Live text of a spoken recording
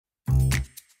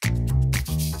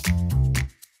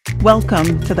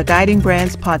Welcome to the Guiding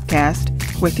Brands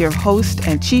podcast with your host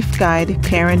and chief guide,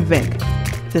 Karen Vick.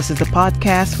 This is the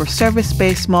podcast for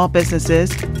service-based small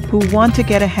businesses who want to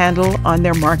get a handle on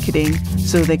their marketing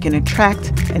so they can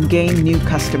attract and gain new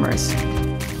customers.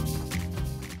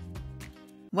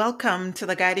 Welcome to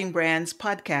the Guiding Brands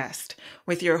podcast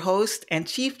with your host and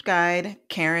chief guide,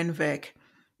 Karen Vick.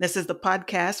 This is the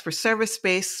podcast for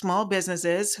service-based small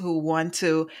businesses who want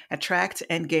to attract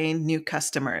and gain new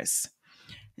customers.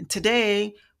 And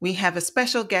today, we have a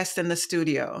special guest in the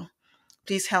studio.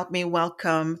 Please help me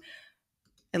welcome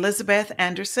Elizabeth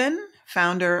Andersen,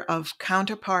 founder of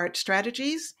Counterpart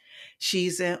Strategies.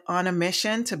 She's on a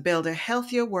mission to build a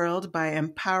healthier world by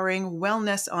empowering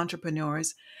wellness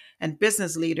entrepreneurs and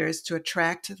business leaders to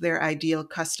attract their ideal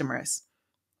customers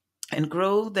and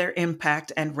grow their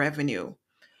impact and revenue.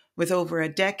 With over a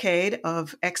decade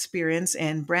of experience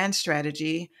in brand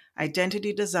strategy,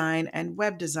 identity design, and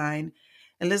web design,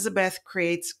 Elizabeth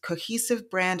creates cohesive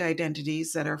brand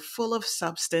identities that are full of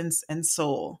substance and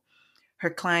soul.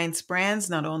 Her clients' brands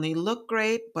not only look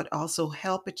great, but also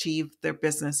help achieve their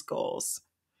business goals.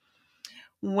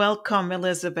 Welcome,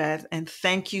 Elizabeth, and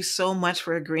thank you so much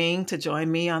for agreeing to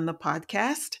join me on the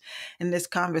podcast in this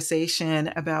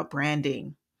conversation about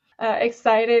branding.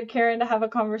 Excited, Karen, to have a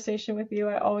conversation with you.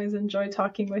 I always enjoy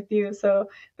talking with you, so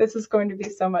this is going to be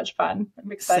so much fun.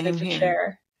 I'm excited to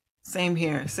share. Same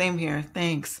here.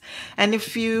 Thanks. And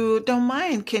if you don't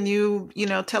mind, can you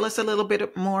tell us a little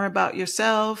bit more about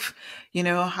yourself,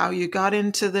 how you got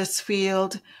into this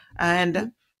field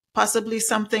and possibly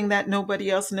something that nobody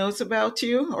else knows about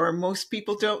you or most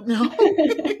people don't know?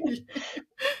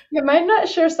 You might not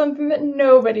share something that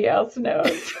nobody else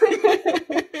knows.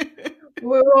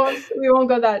 We won't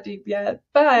go that deep yet,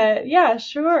 but yeah,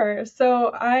 sure.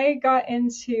 So I got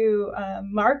into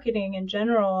marketing in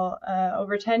general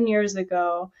over 10 years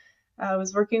ago. I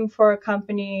was working for a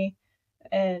company,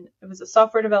 and it was a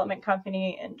software development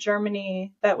company in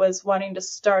Germany that was wanting to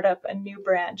start up a new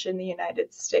branch in the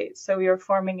United States. So we were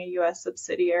forming a US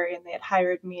subsidiary, and they had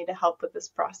hired me to help with this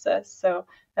process. So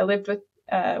I lived with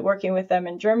working with them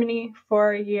in Germany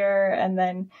for a year, and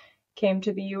then came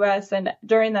to the US. And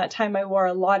during that time, I wore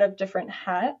a lot of different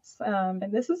hats.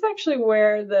 And this is actually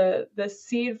where the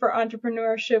seed for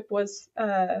entrepreneurship was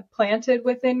planted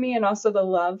within me, and also the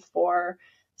love for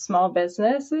small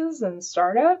businesses and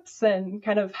startups, and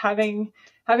kind of having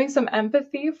some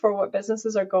empathy for what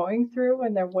businesses are going through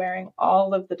when they're wearing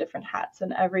all of the different hats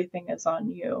and everything is on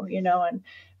you, and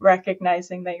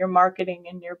recognizing that your marketing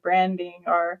and your branding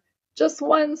are just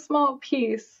one small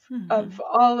piece of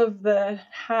all of the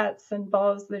hats and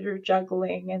balls that you're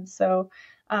juggling. And so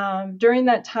during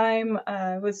that time,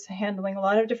 I was handling a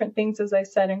lot of different things, as I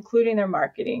said, including their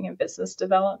marketing and business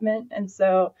development. And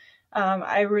so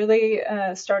I really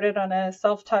started on a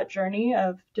self-taught journey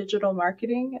of digital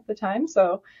marketing at the time.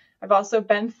 So I've also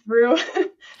been through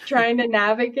trying to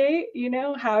navigate,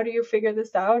 how do you figure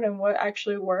this out and what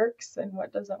actually works and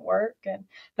what doesn't work. And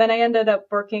then I ended up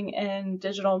working in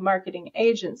digital marketing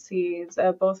agencies,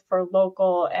 both for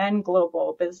local and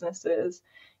global businesses,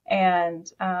 and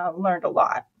learned a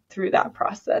lot through that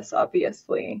process,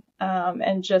 obviously,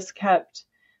 and just kept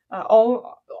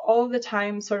all the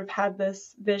time sort of had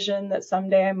this vision that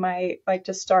someday I might like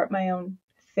to start my own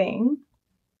thing.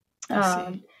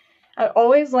 I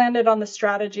always landed on the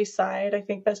strategy side. I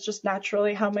think that's just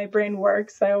naturally how my brain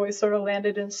works. I always sort of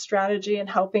landed in strategy and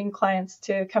helping clients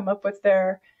to come up with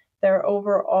their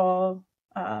overall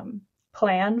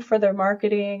plan for their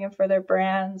marketing and for their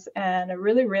brands. And I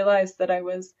really realized that I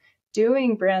was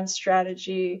doing brand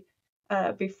strategy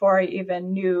before I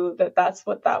even knew that that's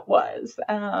what that was.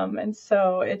 And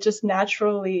so it just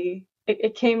naturally,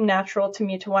 it came natural to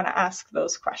me to want to ask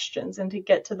those questions and to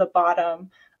get to the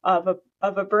bottom of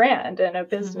a brand and a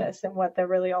business and what they're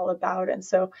really all about. And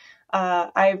so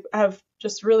I have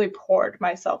just really poured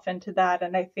myself into that.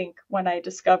 And I think when I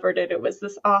discovered it, it was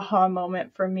this aha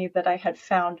moment for me that I had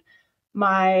found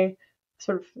my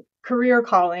sort of career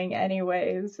calling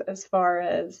anyways, as far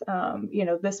as,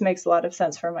 this makes a lot of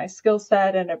sense for my skill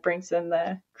set, and it brings in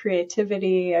the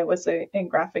creativity. I was in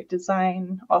graphic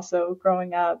design also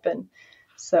growing up. And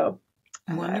so.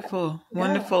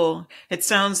 Wonderful. It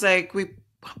sounds like we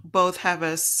both have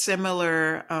a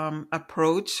similar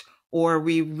approach, or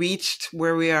we reached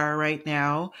where we are right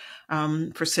now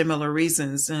for similar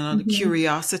reasons, the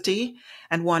curiosity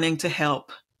and wanting to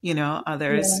help,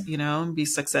 others, be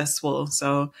successful.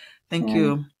 So thank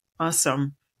you.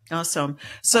 Awesome.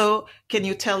 So can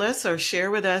you tell us or share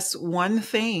with us one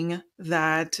thing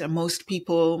that most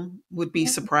people would be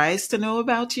surprised to know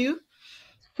about you?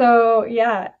 So,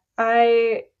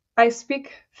 I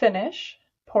speak Finnish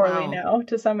poorly Wow. now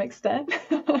to some extent.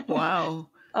 Wow.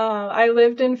 I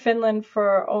lived in Finland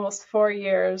for almost 4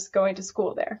 years going to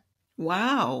school there.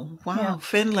 Wow. Yeah. Wow.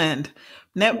 Finland.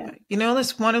 Yeah.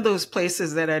 That's one of those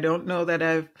places that I don't know that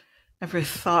I've ever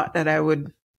thought that I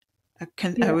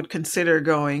Yeah. would consider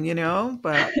going,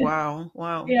 but wow.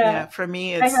 Wow. Yeah. Yeah. For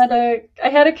me, I it's,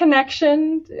 had a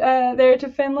connection there to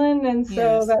Finland, and so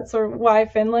yes. that's sort of why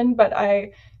Finland. But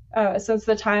I, since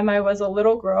the time I was a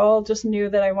little girl, just knew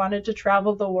that I wanted to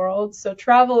travel the world. So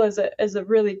travel is a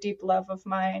really deep love of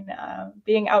mine.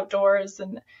 Being outdoors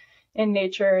and in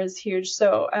nature is huge.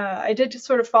 So I did just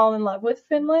sort of fall in love with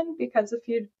Finland because if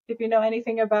you know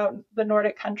anything about the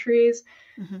Nordic countries,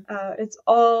 Hmm. it's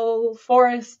all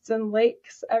forests and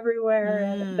lakes everywhere,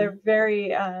 and Mm. they're very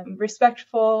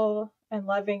respectful and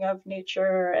loving of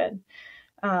nature. And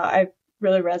I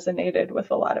really resonated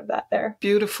with a lot of that there.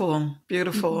 Beautiful,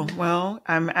 beautiful. Mhm. Well,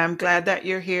 I'm glad that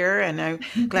you're here, and I'm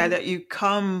glad that you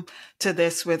come to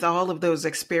this with all of those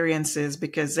experiences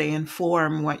because they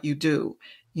inform what you do,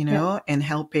 Yeah. in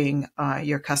helping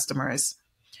your customers.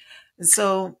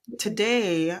 So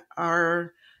today,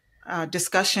 our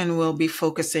discussion will be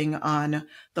focusing on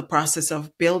the process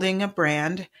of building a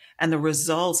brand and the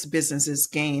results businesses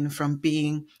gain from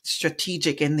being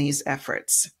strategic in these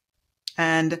efforts.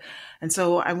 And and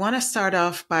so I want to start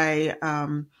off by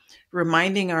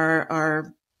reminding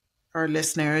our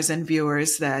listeners and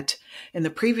viewers that in the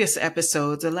previous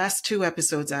episodes, the last two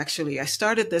episodes actually, I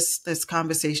started this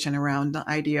conversation around the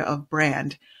idea of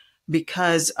brand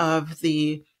because of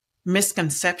the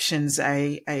misconceptions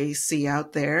I see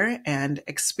out there and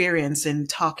experience in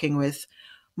talking with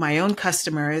my own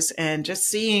customers and just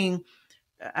seeing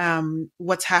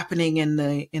what's happening in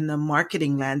the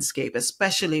marketing landscape,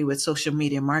 especially with social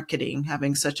media marketing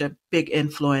having such a big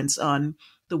influence on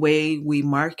the way we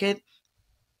market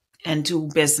and do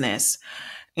business.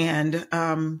 And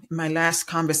my last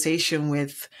conversation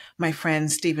with my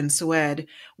friend Stephen Sued,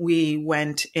 we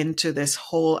went into this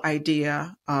whole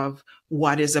idea of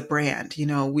what is a brand.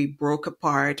 We broke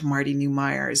apart Marty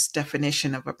Neumeier's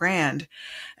definition of a brand,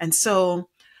 and so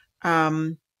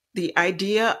um, the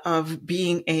idea of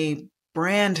being a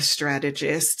brand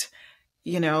strategist,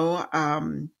 you know,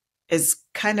 um, is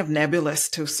kind of nebulous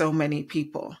to so many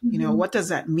people. Mhm. What does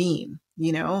that mean?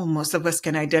 Most of us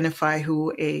can identify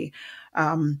who a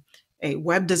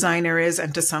web designer is,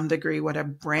 and to some degree, what a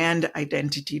brand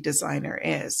identity designer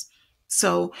is.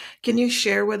 So, can you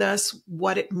share with us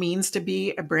what it means to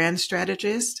be a brand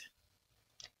strategist?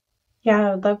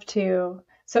 Yeah, I'd love to.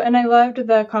 So, and I loved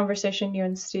the conversation you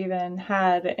and Steven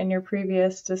had in your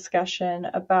previous discussion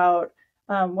about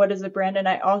what is a brand. And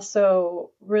I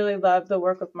also really love the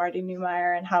work of Marty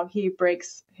Neumeier and how he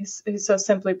so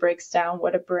simply breaks down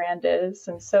what a brand is.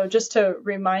 And so, just to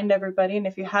remind everybody, and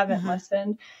if you haven't Hmm.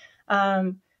 listened,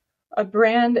 um, a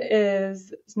brand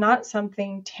is not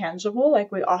something tangible like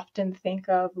we often think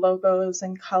of logos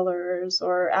and colors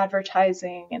or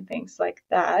advertising and things like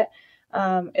that.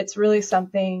 It's really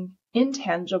something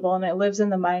intangible, and it lives in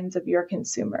the minds of your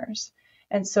consumers.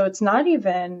 And so it's not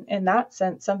even in that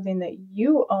sense something that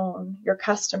you own, your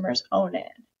customers own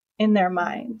it in their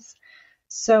minds.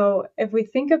 So if we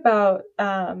think about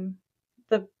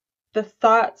the the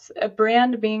thoughts, a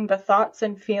brand being the thoughts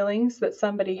and feelings that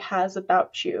somebody has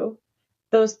about you,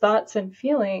 those thoughts and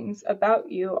feelings about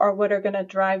you are what are going to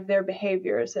drive their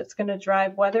behaviors. It's going to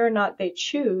drive whether or not they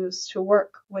choose to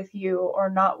work with you or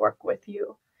not work with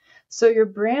you. So your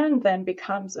brand then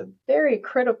becomes a very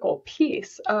critical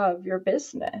piece of your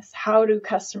business. How do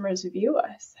customers view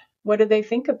us? What do they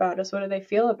think about us? What do they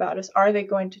feel about us? Are they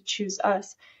going to choose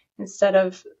us instead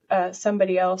of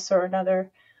somebody else or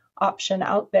another option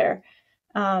out there?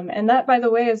 And that, by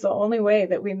the way, is the only way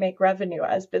that we make revenue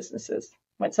as businesses,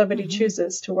 when somebody Hmm.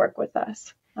 chooses to work with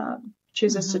us,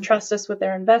 chooses to Hmm. trust us with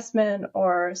their investment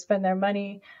or spend their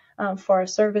money for our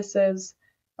services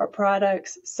or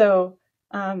products. So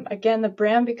again, the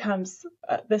brand becomes,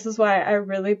 this is why I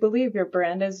really believe your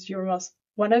brand is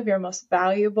one of your most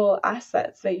valuable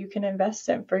assets that you can invest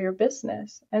in for your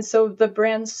business. And so the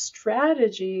brand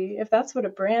strategy, if that's what a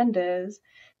brand is,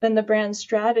 then the brand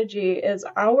strategy is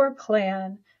our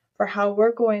plan for how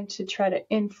we're going to try to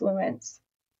influence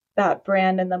that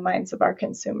brand in the minds of our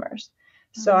consumers.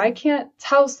 So I Hmm. can't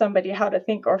tell somebody how to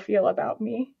think or feel about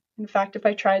me. In fact, if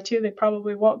I try to, they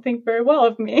probably won't think very well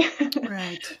of me.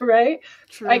 Right. Right?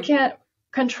 I True. can't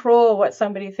control what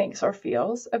somebody thinks or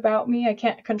feels about me. I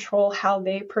can't control how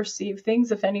they perceive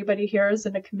things. If anybody here is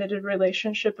in a committed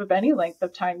relationship of any length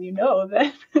of time, you know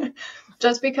that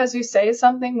just because you say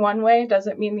something one way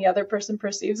doesn't mean the other person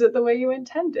perceives it the way you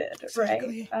intended, right?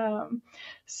 Exactly.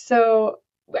 So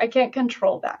I can't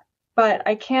control that. but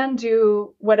I can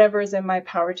do whatever is in my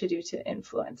power to do to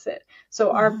influence it.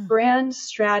 So our brand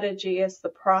strategy is the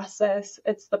process,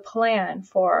 it's the plan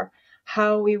for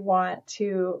how we want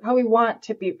to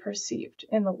be perceived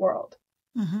in the world.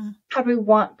 How do we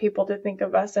want people to think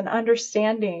of us, and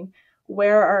understanding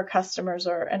where our customers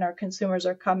are and our consumers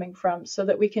are coming from, so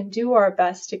that we can do our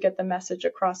best to get the message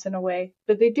across in a way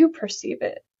that they do perceive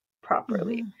it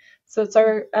properly. So it's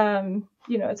our,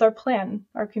 it's our plan,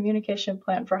 our communication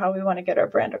plan for how we want to get our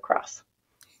brand across.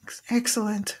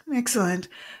 Excellent. Excellent.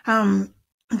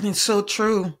 It's so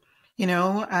true.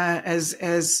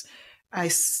 As I,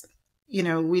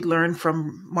 we learn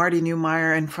from Marty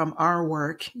Neumeier and from our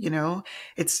work,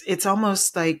 it's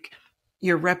almost like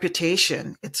your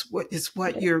reputation. It's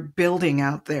what you're building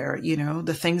out there,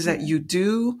 the things that you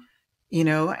do,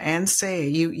 and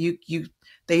say,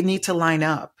 they need to line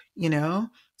up,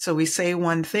 So we say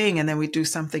one thing and then we do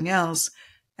something else,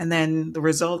 and then the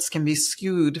results can be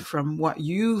skewed from what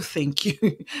you think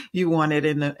you wanted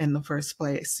in the first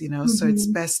place, So it's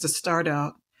best to start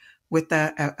out with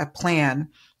a plan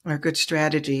or a good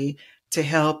strategy to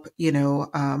help,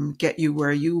 get you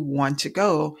where you want to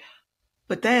go.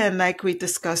 But then, like we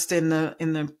discussed in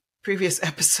the previous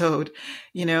episode,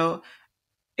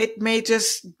 it may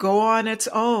just go on its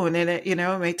own, and it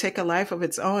may take a life of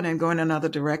its own and go in another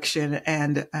direction,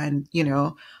 and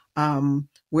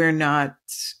we're not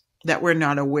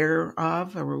aware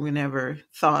of, or we never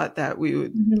thought that we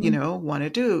would want to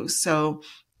do. So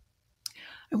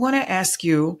I want to ask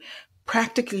you,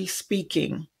 practically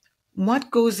speaking, what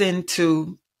goes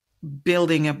into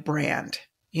building a brand?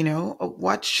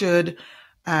 What should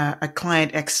a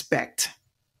client expect?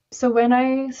 So when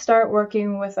I start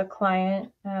working with a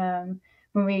client, when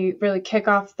we really kick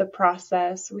off the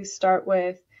process, we start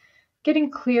with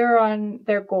getting clear on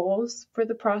their goals for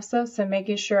the process and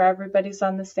making sure everybody's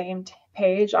on the same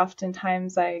page.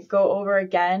 Oftentimes I go over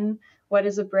again, what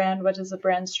is a brand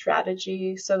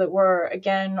strategy, so that we're,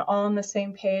 again, all on the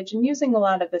same page and using a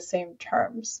lot of the same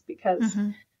terms, because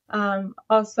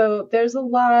also there's a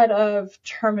lot of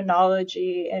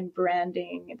terminology and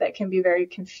branding that can be very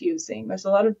confusing. There's a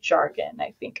lot of jargon,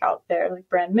 I think, out there, like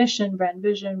brand mission, brand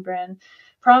vision, brand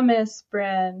promise,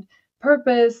 brand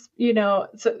purpose,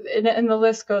 so, and the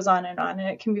list goes on, and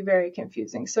it can be very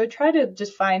confusing. So I try to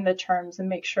define the terms and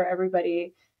make sure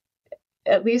everybody,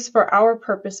 at least for our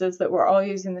purposes, that we're all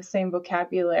using the same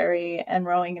vocabulary and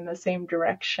rowing in the same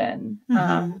direction.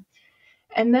 And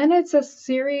then it's a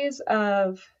series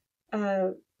of,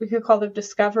 we could call them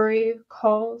discovery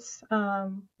calls,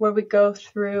 where we go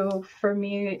through, for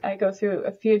me, I go through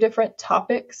a few different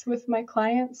topics with my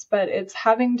clients, but it's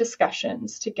having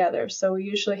discussions together. So we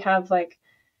usually have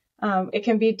it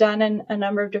can be done in a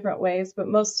number of different ways, but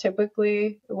most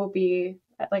typically it will be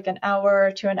like an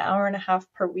hour to an hour and a half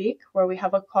per week, where we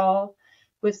have a call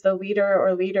with the leader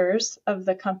or leaders of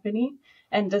the company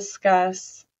and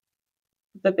discuss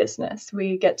the business.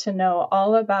 We get to know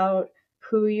all about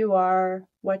who you are,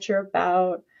 what you're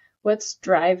about, what's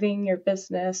driving your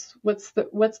business, what's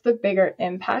the bigger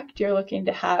impact you're looking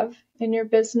to have in your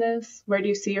business, where do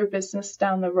you see your business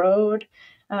down the road,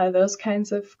 those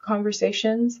kinds of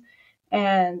conversations,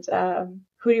 and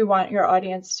who do you want your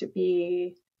audience to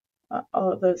be,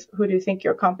 all of those, who do you think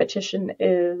your competition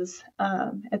is,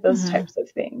 and those types of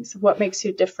things, what makes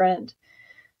you different.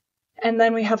 And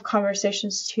then we have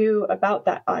conversations too about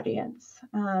that audience.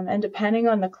 And depending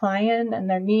on the client and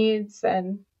their needs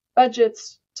and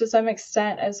budgets to some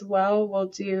extent as well, we'll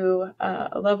do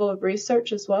a level of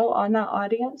research as well on that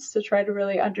audience to try to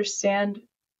really understand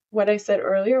what I said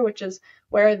earlier, which is,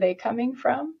 where are they coming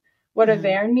from? What are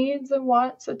their needs and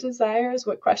wants and desires?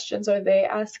 What questions are they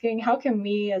asking? How can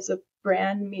we as a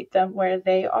brand meet them where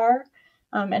they are?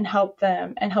 And help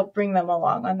bring them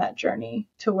along on that journey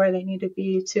to where they need to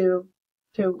be to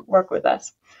work with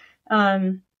us.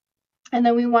 And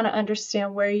then we want to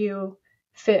understand where you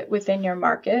fit within your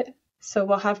market. So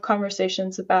we'll have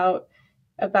conversations about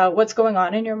what's going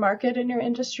on in your market, in your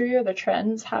industry, or the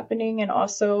trends happening, and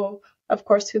also, of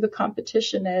course, who the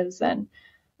competition is. And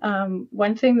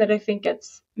one thing that I think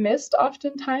gets missed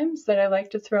oftentimes that I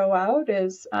like to throw out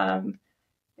is,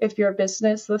 if you're a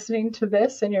business listening to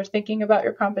this and you're thinking about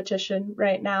your competition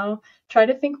right now, try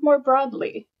to think more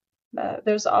broadly.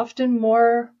 There's often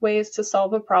more ways to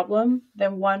solve a problem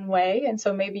than one way. And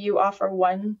so maybe you offer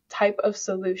one type of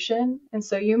solution. And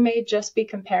so you may just be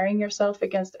comparing yourself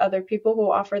against other people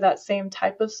who offer that same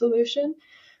type of solution.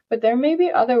 But there may be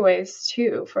other ways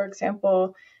too. For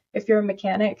example, if you're a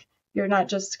mechanic, you're not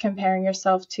just comparing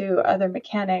yourself to other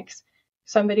mechanics.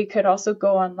 Somebody could also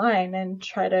go online and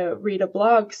try to read a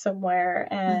blog somewhere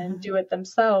and do it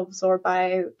themselves, or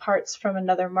buy parts from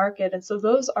another market. And so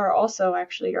those are also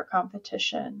actually your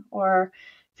competition. Or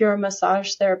if you're a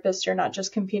massage therapist, you're not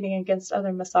just competing against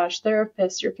other massage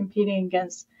therapists, you're competing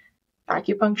against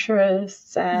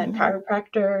acupuncturists and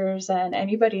chiropractors and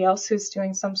anybody else who's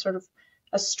doing some sort of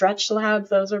a stretch lab.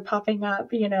 Those are popping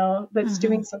up, that's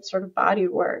doing some sort of body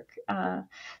work.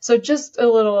 So just a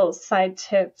little side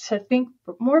tip to think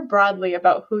more broadly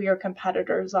about who your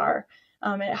competitors are.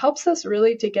 It helps us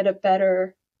really to get a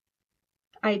better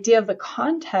idea of the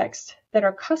context that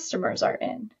our customers are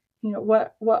in.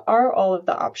 What are all of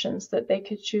the options that they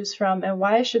could choose from, and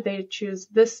why should they choose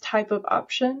this type of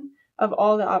option of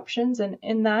all the options? And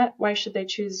in that, why should they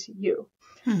choose you?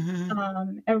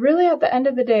 And really, at the end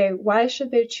of the day, why should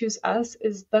they choose us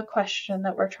is the question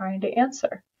that we're trying to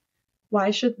answer. Why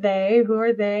should they, who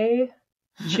are they,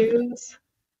 choose?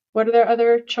 What are their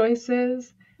other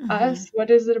choices? Us, what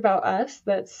is it about us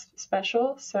that's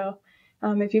special? So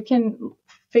if you can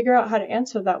figure out how to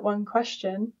answer that one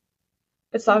question,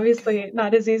 it's obviously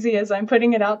not as easy as I'm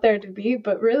putting it out there to be,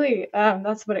 but really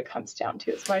that's what it comes down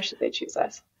to, is why should they choose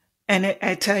us? And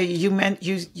I tell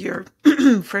you, your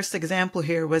first example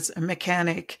here was a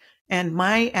mechanic, and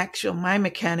my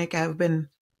mechanic I've been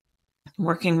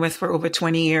working with for over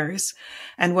 20 years.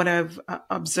 And what I've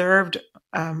observed,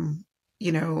 over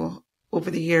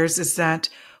the years is that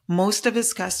most of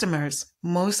his customers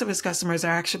are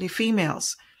actually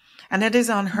females. And that is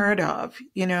unheard of,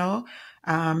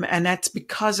 and that's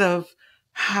because of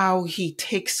how he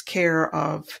takes care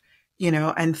of,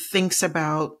 and thinks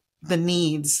about the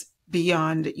needs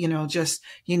beyond, just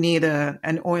you need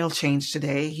an oil change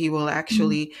today. He will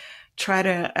actually try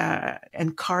to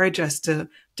encourage us to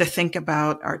think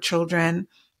about our children,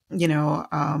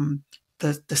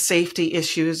 the safety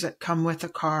issues that come with a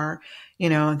car,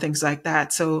 and things like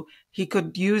that. So he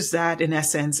could use that in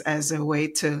essence as a way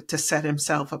to set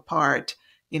himself apart,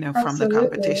 from the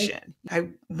competition. I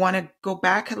want to go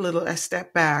back a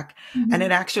step back, and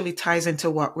it actually ties into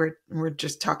what we're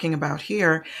just talking about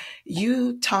here.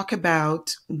 You talk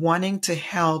about wanting to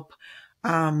help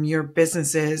your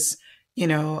businesses,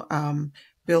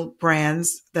 build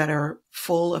brands that are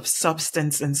full of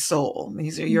substance and soul.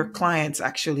 These are your clients,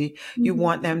 actually. You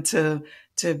want them to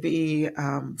be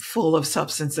full of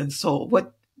substance and soul.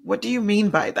 What do you mean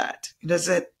by that? Is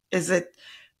it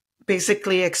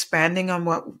basically expanding on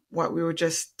what we were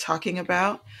just talking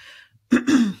about?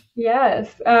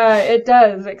 Yes, it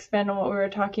does expand on what we were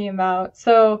talking about.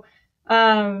 So,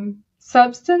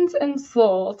 substance and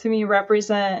soul to me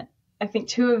represent, I think,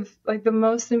 two of the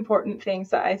most important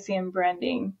things that I see in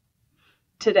branding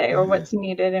today, or what's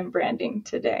needed in branding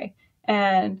today.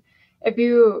 And if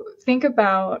you think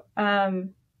about,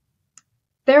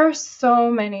 there are so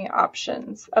many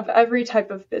options of every type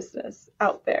of business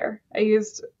out there.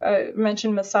 I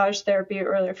mentioned massage therapy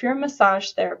earlier. If you're a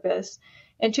massage therapist,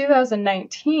 in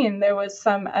 2019, there was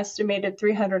some estimated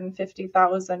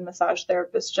 350,000 massage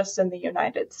therapists just in the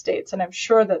United States. And I'm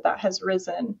sure that has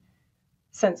risen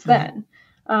since then.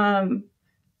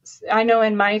 I know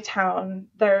in my town,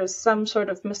 there's some sort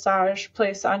of massage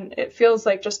place it feels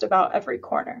like just about every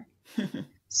corner.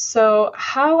 So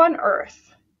how on earth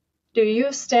do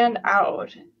you stand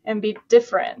out and be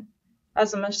different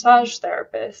as a massage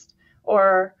therapist,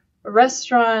 or a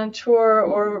restaurateur,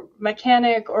 or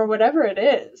mechanic, or whatever it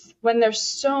is, when there's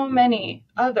so many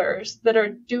others that are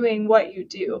doing what you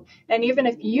do? And even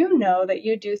if you know that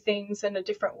you do things in a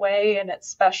different way and it's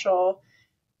special,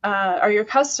 are your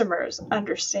customers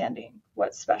understanding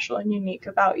what's special and unique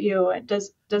about you? And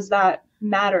does that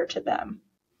matter to them?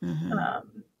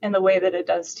 In the way that it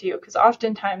does to you? Because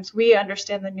oftentimes we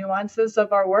understand the nuances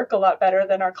of our work a lot better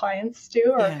than our clients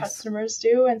do, or our customers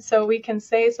do. And so we can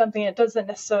say something that doesn't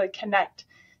necessarily connect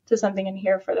to something in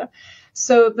here for them.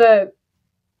 So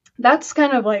that's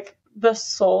kind of like the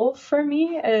soul for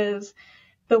me, is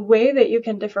the way that you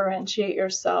can differentiate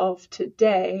yourself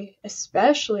today,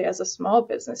 especially as a small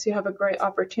business. You have a great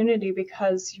opportunity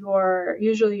because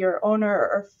usually your owner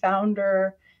or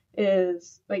founder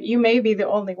is you may be the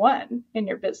only one in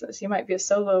your business. You might be a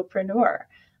solopreneur,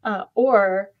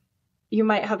 or you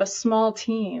might have a small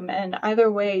team. And either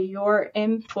way, your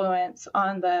influence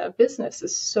on the business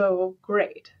is so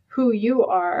great. Who you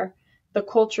are, the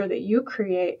culture that you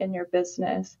create in your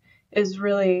business is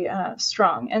really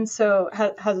strong, and so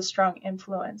has a strong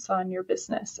influence on your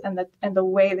business and the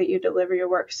way that you deliver your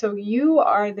work. So you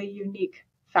are the unique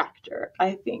factor,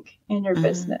 I think, in your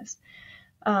business.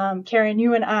 Karen,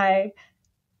 you and I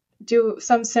do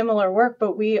some similar work,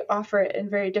 but we offer it in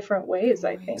very different ways,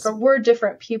 I think, or we're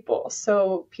different people.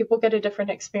 So people get a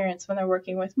different experience when they're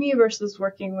working with me versus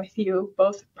working with you,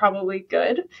 both probably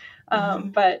good,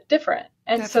 but different.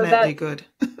 And Definitely so good.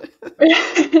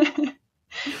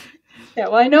 yeah,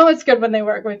 well, I know it's good when they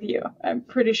work with you. I'm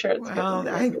pretty sure it's good when Well,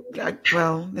 they work with you.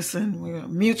 well, listen, we're a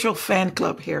mutual fan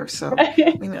club here, so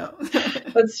we know.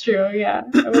 That's true. Yeah.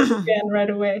 I was a fan right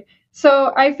away.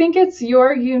 So I think it's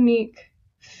your unique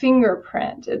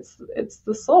fingerprint. It's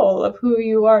the soul of who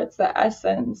you are. It's the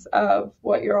essence of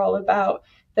what you're all about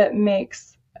that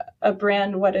makes a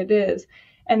brand what it is.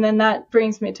 And then that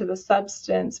brings me to the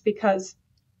substance, because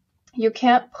you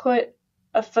can't put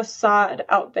a facade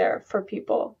out there for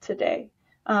people today.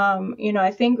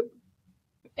 I think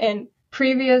in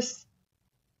previous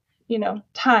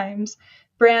times,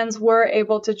 brands were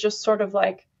able to just sort of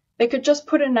like, they could just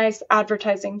put a nice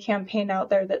advertising campaign out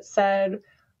there that said,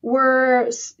 we're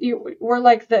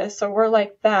like this or we're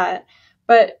like that,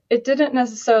 but it didn't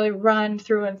necessarily run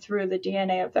through and through the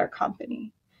DNA of their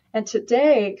company. And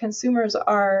today, consumers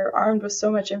are armed with so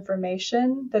much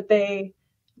information that they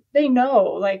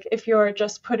know, like, if you're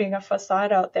just putting a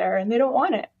facade out there, and they don't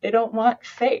want it. They don't want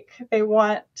fake. They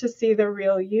want to see the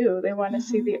real you. They want to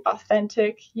see the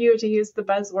authentic you, to use the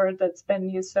buzzword that's been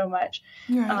used so much.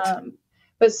 Right.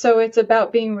 But so it's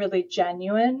about being really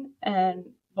genuine and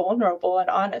vulnerable and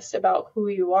honest about who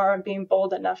you are, and being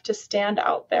bold enough to stand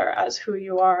out there as who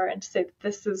you are and to say,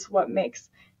 this is what makes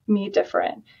me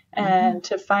different, and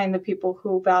to find the people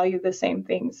who value the same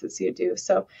things as you do.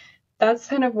 So that's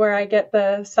kind of where I get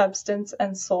the substance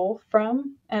and soul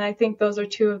from. And I think those are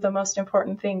two of the most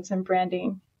important things in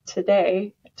branding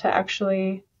today,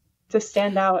 to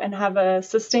stand out and have a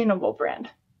sustainable brand.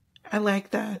 I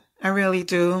like that. I really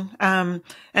do. And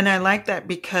I like that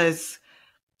because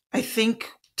I think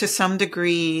to some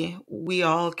degree we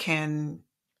all can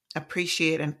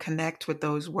appreciate and connect with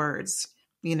those words.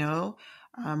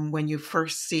 When you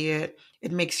first see it,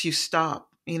 it makes you stop,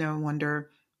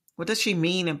 wonder, what does she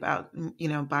mean about,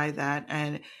 by that?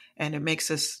 And it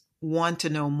makes us want to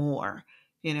know more,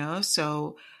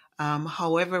 so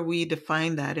however we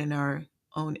define that in our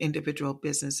own individual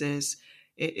businesses,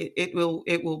 it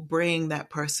will bring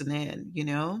that person in,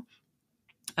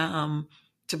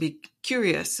 to be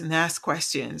curious and ask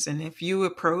questions. And if you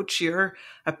approach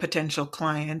a potential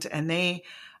client and they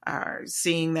are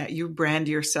seeing that you brand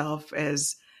yourself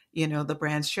as, the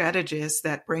brand strategist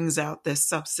that brings out this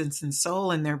substance and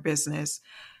soul in their business,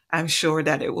 I'm sure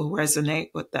that it will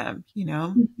resonate with them,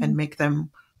 and make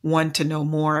them want to know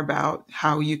more about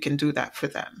how you can do that for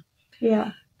them.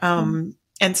 Yeah.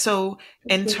 And so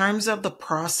in terms of the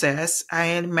process, I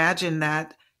imagine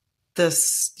that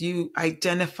you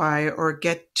identify or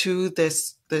get to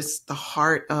the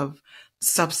heart of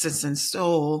substance and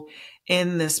soul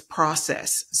in this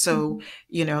process. So,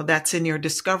 that's in your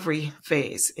discovery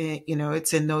phase.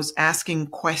 It's in those asking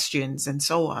questions and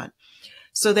so on.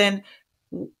 So then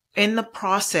in the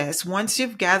process, once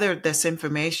you've gathered this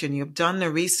information, you've done the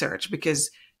research,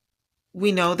 because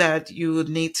we know that you would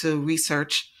need to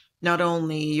research not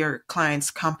only your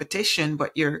client's competition,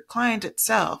 but your client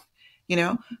itself.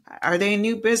 Are they a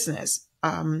new business?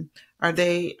 Have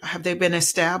they been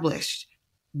established?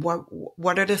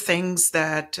 What are the things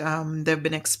that they've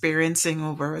been experiencing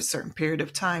over a certain period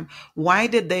of time? Why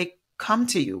did they come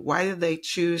to you? Why did they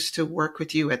choose to work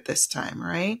with you at this time?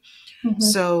 Right.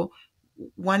 So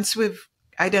once we've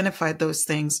identified those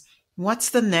things, what's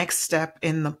the next step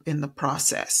in the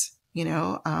process?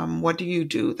 What do you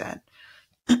do then?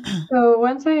 So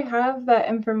once I have that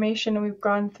information and we've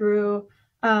gone through,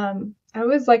 I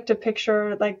always like to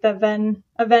picture like a Venn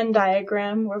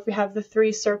diagram, where if we have the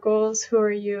three circles, who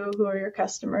are you, who are your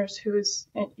customers, who's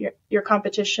your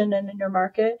competition and in your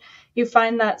market, you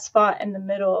find that spot in the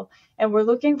middle, and we're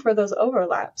looking for those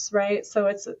overlaps, right? So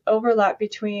it's an overlap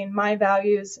between my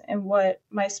values and what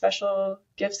my special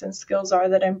gifts and skills are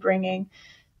that I'm bringing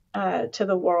to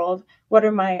the world. What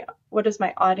is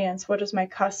my audience? What is my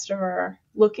customer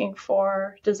looking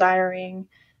for, desiring,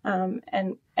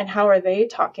 and how are they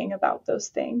talking about those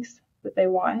things that they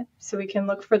want? So we can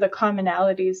look for the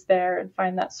commonalities there and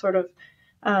find that sort of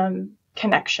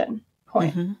connection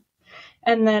point.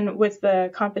 And then with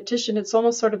the competition, it's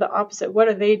almost sort of the opposite. What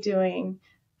are they doing?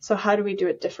 So how do we do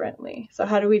it differently? So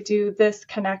how do we do this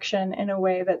connection in a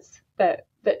way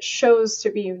that shows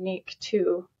to be unique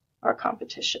to our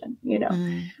competition,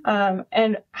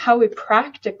 and how we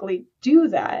practically do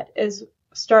that is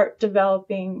start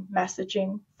developing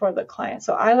messaging for the client.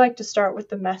 So I like to start with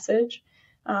the message,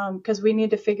 because we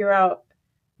need to figure out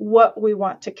what we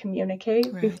want to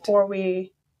communicate before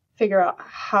we figure out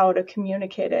how to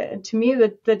communicate it. And to me,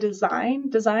 the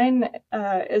design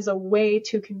is a way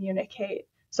to communicate.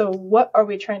 So what are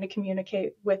we trying to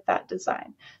communicate with that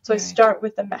design? So Right. I start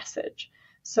with the message.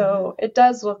 So it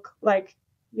does look like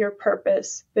your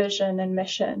purpose, vision, and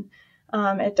mission.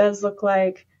 It does look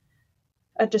like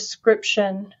a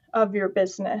description of your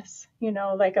business,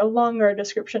 like a longer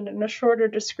description and a shorter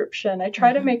description. I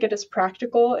try to make it as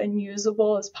practical and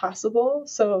usable as possible.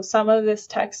 So some of this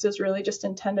text is really just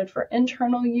intended for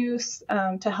internal use,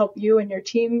 to help you and your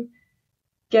team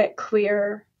get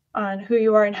clear on who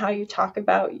you are and how you talk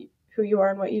about who you are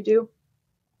and what you do.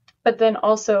 But then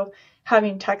also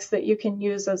having text that you can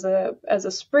use as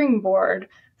a springboard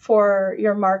for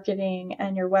your marketing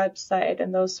and your website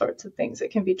and those sorts of things.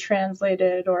 It can be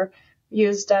translated or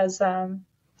used as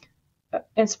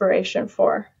inspiration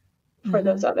for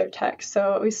those other texts.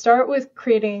 So we start with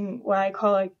creating what I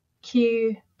call a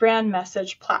key brand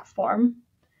message platform,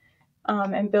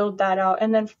 and build that out.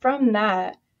 And then from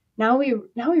that, now we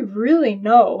really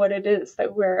know what it is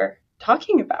that we're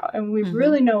talking about, and we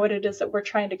really know what it is that we're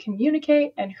trying to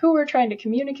communicate and who we're trying to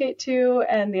communicate to,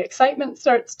 and the excitement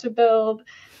starts to build.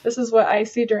 This is what I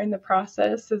see during the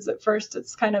process. Is at first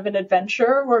it's kind of an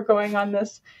adventure. We're going on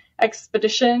this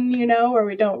expedition, where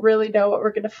we don't really know what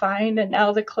we're going to find, and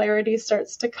now the clarity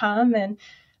starts to come. And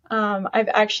I've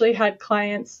actually had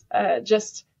clients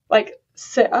just like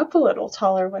sit up a little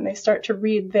taller when they start to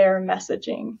read their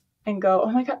messaging and go,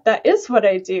 oh my God, that is what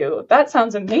I do. That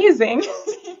sounds amazing.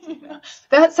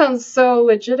 That sounds so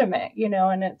legitimate,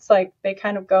 and it's like they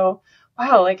kind of go,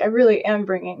 wow, like I really am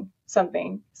bringing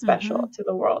something special to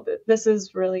the world. This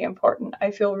is really important. I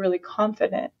feel really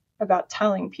confident about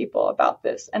telling people about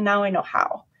this, and now I know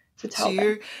how to tell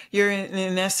them. You're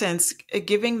in essence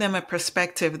giving them a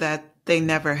perspective that they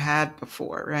never had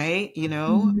before, right?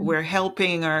 We're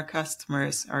helping our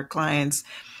customers, our clients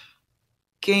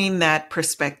gain that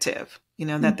perspective,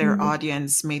 that their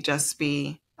audience may just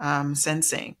be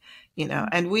sensing,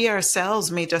 and we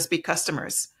ourselves may just be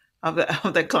customers of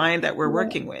the client that we're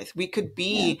working with. We could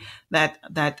be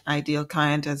that ideal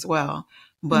client as well.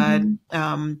 But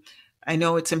I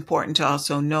know it's important to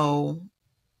also know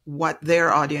what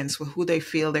their audience, who they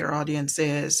feel their audience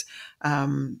is,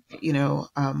 align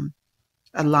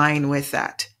with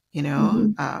that,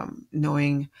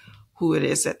 knowing who it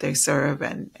is that they serve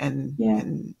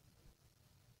and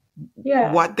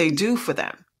what they do for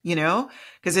them,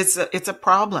 because it's a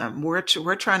problem we're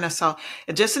trying to solve.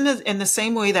 Just in the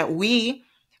same way that we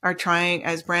are trying,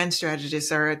 as brand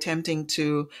strategists, are attempting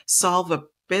to solve a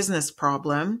business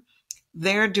problem,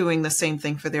 they're doing the same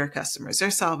thing for their customers. They're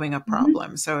solving a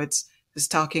problem. So it's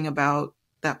talking about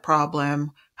that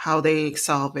problem, how they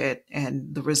solve it,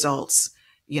 and the results,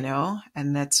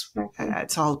 and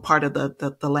it's all part of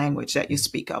the language that you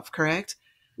speak of, correct?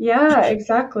 Yeah,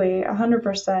 exactly.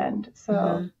 100%.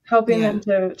 So helping them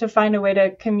to find a way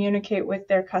to communicate with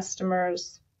their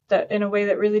customers that in a way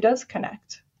that really does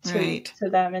connect to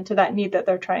them and to that need that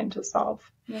they're trying to solve.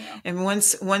 And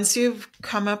once you've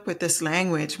come up with this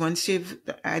language, once you've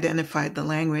identified the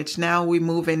language, now we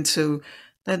move into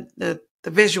the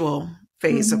visual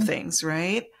phase of things,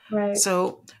 right? Right.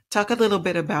 So talk a little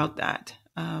bit about that.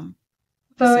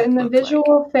 So in the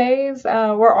visual phase,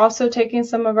 we're also taking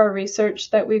some of our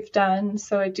research that we've done.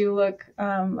 So I do look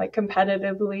like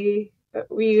competitively.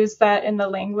 We use that in the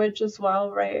language as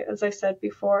well, right? As I said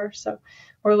before. So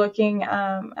we're looking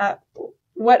at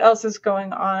what else is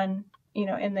going on,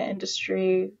 in the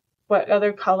industry. What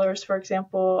other colors, for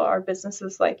example, are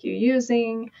businesses like you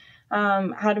using?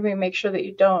 How do we make sure that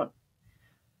you don't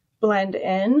blend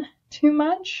in too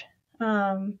much?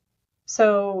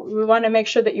 So we want to make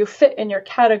sure that you fit in your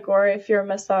category. If you're a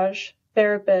massage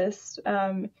therapist,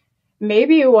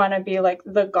 maybe you want to be like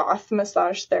the goth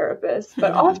massage therapist,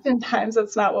 but oftentimes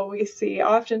that's not what we see.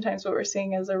 Oftentimes what we're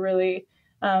seeing is a really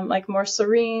like more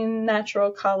serene,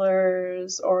 natural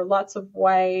colors or lots of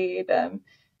white,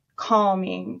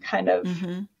 calming kind of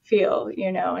feel,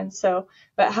 and so,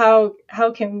 but how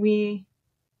can we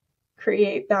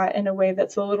create that in a way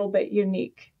that's a little bit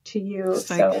unique to you?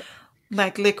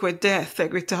 Like liquid death,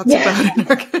 like we talked about in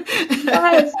our...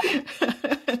 Yes,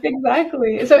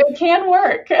 exactly. So it can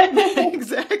work.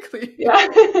 Exactly. Yeah.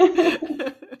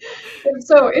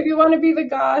 So if you want to be the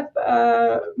goth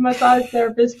massage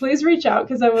therapist, please reach out,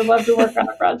 because I would love to work on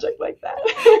a project like that.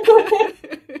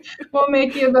 We'll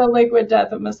make you the liquid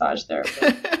death of massage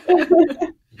therapist.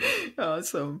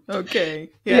 Awesome. Okay.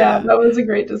 Yeah, that was a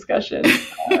great discussion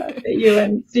that you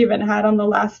and Stephen had on the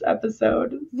last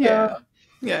episode.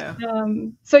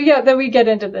 So then we get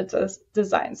into the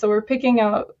design. So we're picking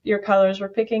out your colors, we're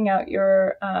picking out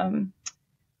your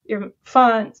your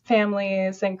font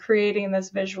families and creating this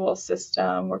visual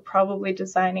system. We're probably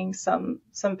designing some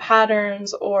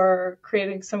patterns or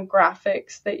creating some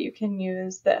graphics that you can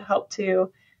use that help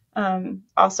to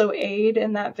also aid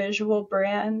in that visual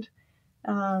brand.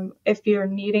 If you're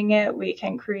needing it, we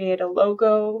can create a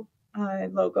logo.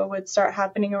 Logo would start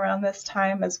happening around this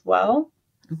time as well.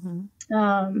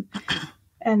 And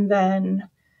then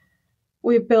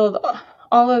we build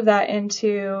all of that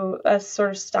into a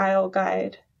sort of style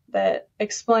guide that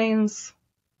explains,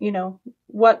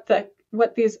 what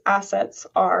these assets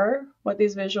are, what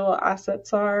these visual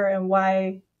assets are, and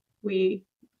why we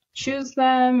choose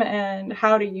them and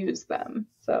how to use them.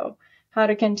 So how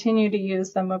to continue to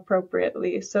use them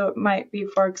appropriately. So it might be,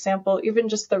 for example, even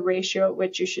just the ratio at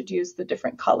which you should use the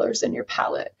different colors in your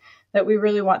palette, that we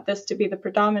really want this to be the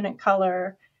predominant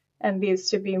color and these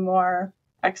to be more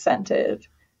accented.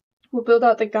 We'll build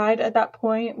out the guide at that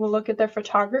point. We'll look at their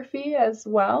photography as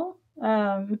well.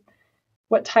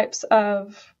 What types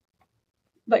of,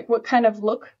 what kind of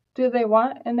look do they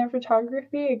want in their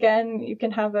photography? Again, you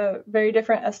can have a very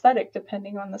different aesthetic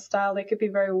depending on the style. They could be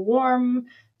very warm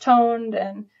toned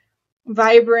and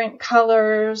vibrant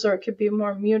colors, or it could be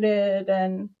more muted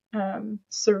and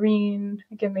serene.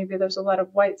 Again, maybe there's a lot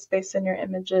of white space in your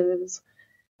images,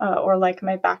 or like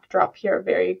my backdrop here,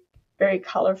 very, very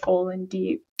colorful and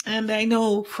deep. And I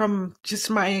know from just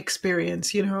my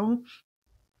experience, a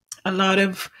lot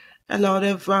of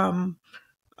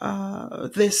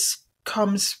this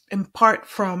comes in part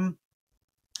from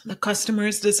the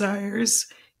customer's desires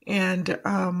and,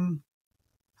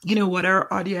 what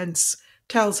our audience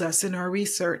tells us in our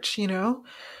research,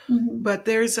 But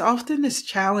there's often this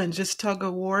challenge, this tug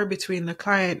of war between the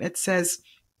client. It says,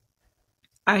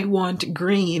 I want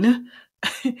green,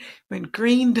 when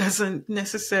green doesn't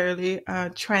necessarily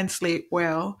translate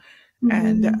well.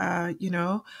 And,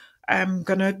 I'm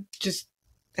going to just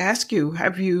ask you,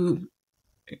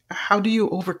 how do you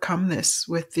overcome this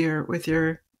with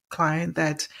your client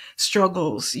that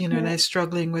struggles, and is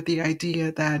struggling with the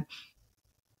idea that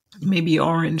maybe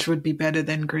orange would be better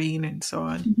than green and so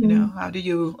on? How do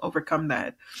you overcome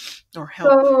that or help?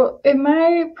 So in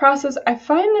my process, I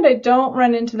find that I don't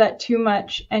run into that too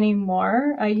much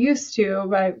anymore. I used to,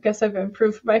 but I guess I've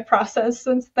improved my process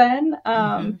since then.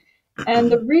 And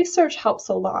the research helps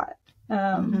a lot.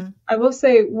 I will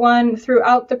say, one,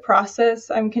 throughout the process,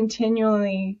 I'm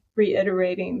continually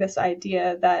reiterating this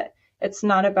idea that it's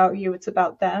not about you, it's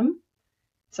about them.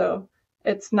 So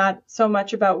it's not so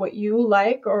much about what you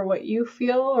like or what you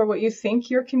feel or what you think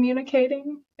you're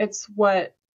communicating. It's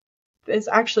what is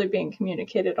actually being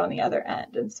communicated on the other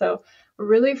end. And so we're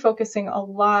really focusing a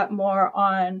lot more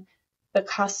on the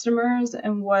customers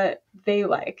and what they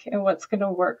like and what's going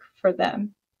to work for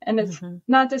them. And it's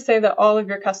not to say that all of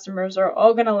your customers are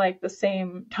all going to like the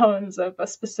same tones of a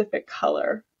specific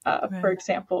color, for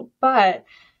example, but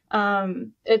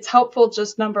it's helpful,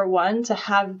 just number one, to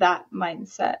have that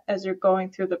mindset as you're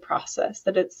going through the process,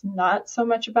 that it's not so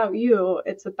much about you,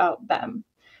 it's about them,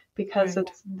 because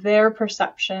it's their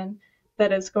perception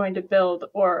that is going to build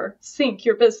or sink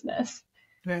your business.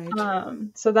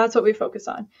 So that's what we focus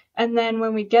on. And then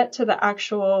when we get to the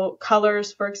actual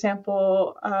colors, for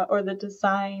example, or the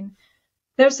design,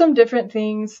 there's some different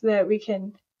things that we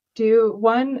can do.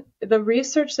 One, the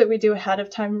research that we do ahead of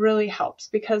time really helps,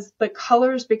 because the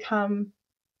colors become,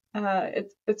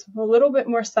 it's a little bit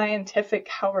more scientific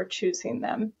how we're choosing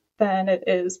them than it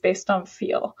is based on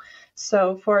feel.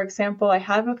 So for example, I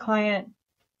have a client,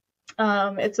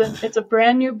 it's a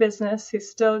brand new business.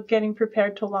 He's still getting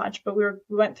prepared to launch, but we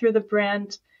went through the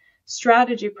brand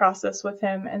strategy process with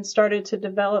him and started to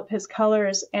develop his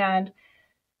colors. And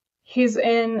he's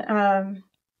in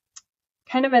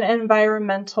kind of an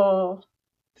environmental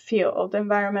field,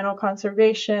 environmental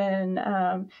conservation,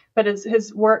 but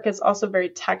his work is also very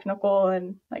technical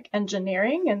and like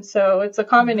engineering. And so it's a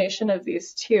combination of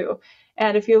these two.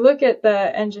 And if you look at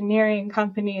the engineering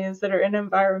companies that are in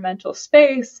environmental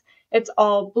space, it's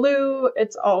all blue,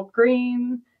 it's all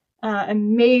green,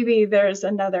 and maybe there's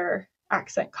another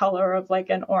accent color of like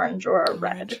an orange or a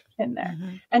red in there.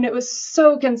 And it was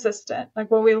so consistent.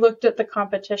 Like when we looked at the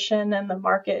competition and the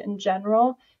market in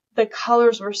general, the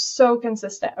colors were so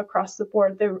consistent across the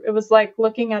board. It was like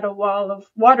looking at a wall of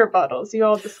water bottles. You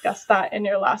all discussed that in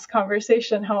your last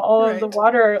conversation, how all of the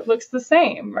water looks the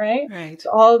same, right? Right. So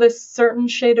all this certain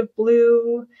shade of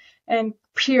blue and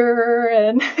pure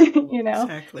and,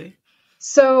 Exactly.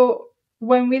 So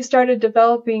when we started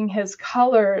developing his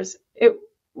colors, it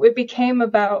became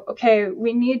about, okay,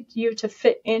 we need you to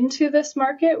fit into this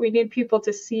market. We need people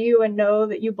to see you and know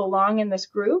that you belong in this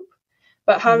group.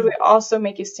 But how do we also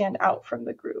make you stand out from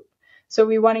the group? So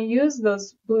we want to use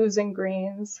those blues and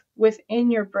greens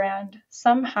within your brand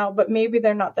somehow, but maybe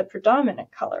they're not the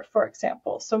predominant color, for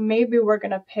example. So maybe we're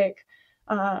going to pick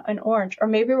an orange, or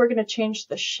maybe we're going to change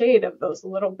the shade of those a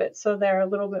little bit so they're a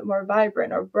little bit more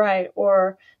vibrant or bright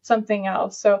or something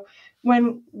else. So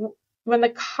when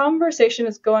the conversation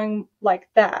is going like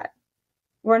that,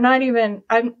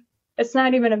 it's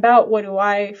not even about what do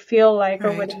I feel like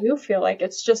or what do you feel like.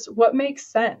 It's just what makes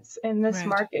sense in this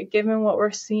market, given what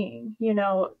we're seeing,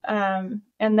 and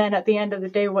then at the end of the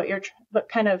day, what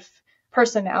kind of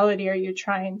personality are you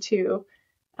trying to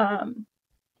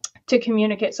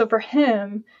communicate? So for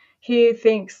him, he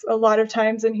thinks a lot of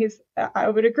times, and I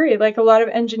would agree, like a lot of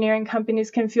engineering companies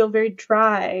can feel very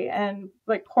dry and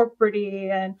like corporate-y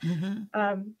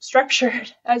and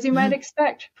structured, as you might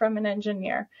expect from an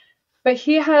engineer. But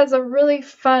he has a really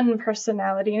fun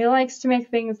personality and he likes to make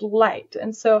things light.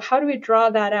 And so how do we draw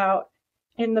that out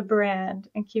in the brand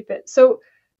and keep it? So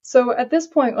at this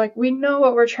point, like, we know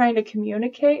what we're trying to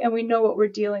communicate and we know what we're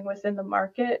dealing with in the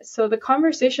market. So the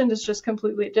conversation is just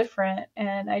completely different.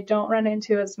 And I don't run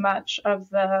into as much of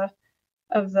the,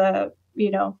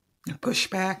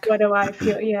 pushback. What do I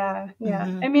feel? Yeah.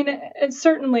 I mean, it's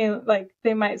certainly like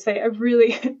they might say, I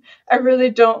really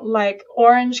don't like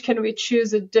orange. Can we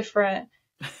choose a different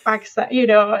accent,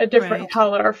 a different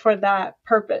color for that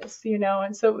purpose,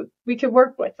 and so we could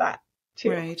work with that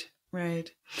too.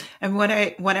 Right. And what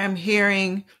I'm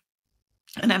hearing,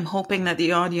 and I'm hoping that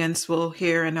the audience will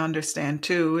hear and understand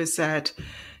too, is that,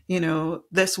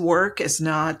 this work is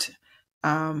not,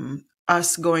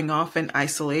 us going off in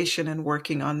isolation and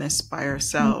working on this by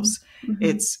ourselves.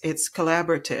 It's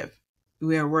collaborative.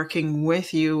 We are working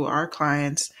with you, our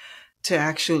clients, to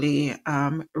actually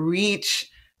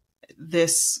reach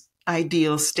this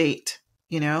ideal state,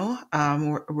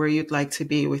 where you'd like to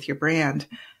be with your brand.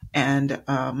 And,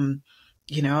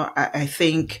 I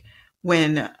think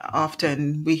when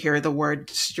often we hear the word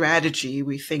strategy,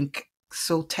 we think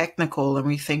so technical and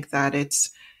we think that it's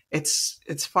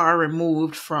far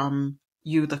removed from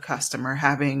you, the customer,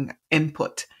 having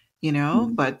input,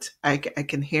 but I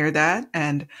can hear that.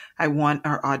 And I want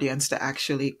our audience to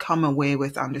actually come away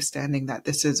with understanding that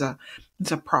this is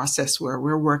it's a process where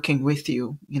we're working with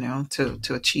you, to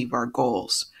achieve our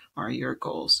goals or your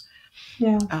goals.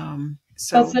 Yeah.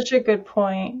 So that's such a good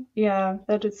point. Yeah,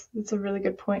 it's a really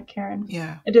good point, Karen.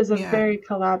 Yeah. It is a very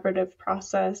collaborative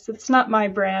process. It's not my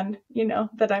brand,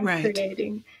 that I'm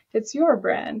creating. It's your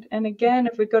brand. And again,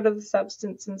 if we go to the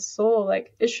substance and soul,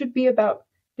 like it should be about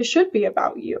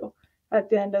you at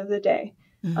the end of the day.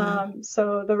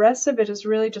 So the rest of it is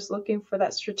really just looking for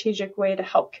that strategic way to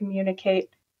help communicate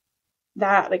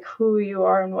that, like who you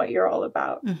are and what you're all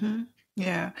about.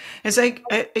 Yeah. It's like,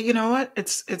 you know what?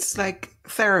 It's like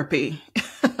therapy,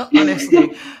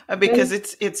 honestly,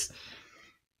 because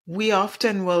we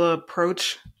often will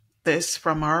approach this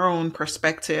from our own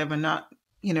perspective and not,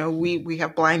 we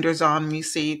have blinders on. We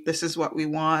see this is what we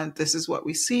want. This is what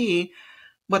we see.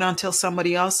 But until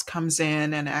somebody else comes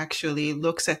in and actually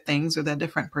looks at things with a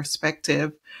different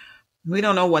perspective, we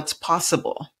don't know what's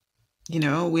possible. We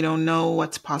don't know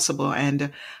what's possible.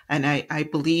 And I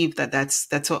believe that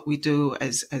that's what we do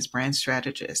as brand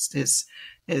strategists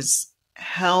is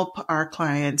help our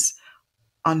clients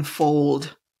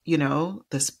unfold,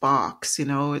 this box,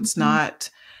 it's not,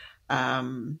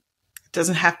 it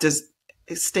doesn't have to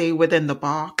stay within the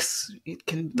box.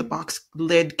 The box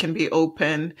lid can be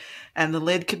open and the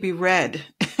lid could be red.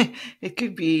 It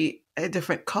could be a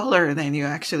different color than you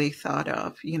actually thought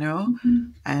of,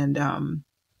 and,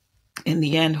 in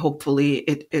the end, hopefully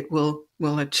it will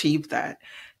achieve that.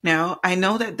 Now, I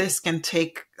know that this can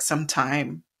take some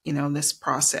time, this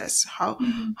process. How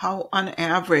on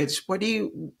average,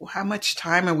 how much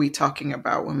time are we talking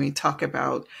about when we talk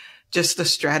about just the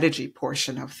strategy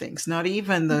portion of things, not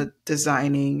even the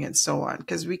designing and so on?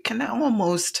 Because we can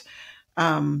almost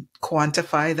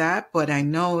quantify that, but I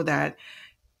know that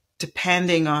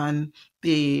depending on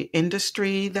the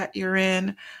industry that you're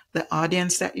in, the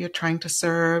audience that you're trying to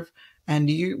serve, and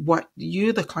what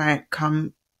you, the client,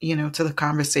 come, to the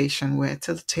conversation with,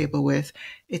 to the table with,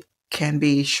 it can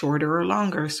be shorter or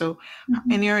longer. So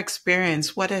in your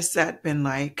experience, what has that been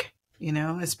like,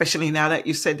 especially now that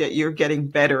you said that you're getting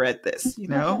better at this,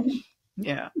 Yeah.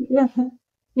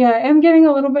 Yeah, I'm getting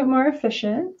a little bit more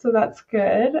efficient, so that's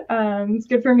good. It's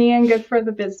good for me and good for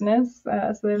the business,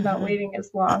 so they're not waiting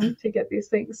as long to get these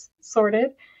things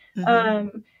sorted.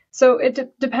 So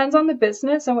it depends on the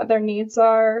business and what their needs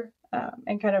are,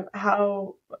 and kind of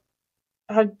how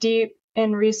deep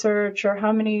in research or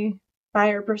how many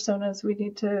buyer personas we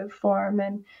need to form,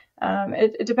 and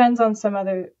it depends on some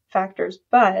other factors.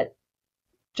 But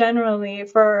generally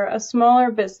for a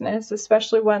smaller business,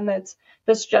 especially one that's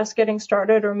just getting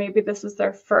started, or maybe this is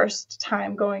their first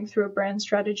time going through a brand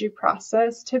strategy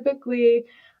process, typically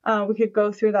we could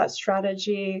go through that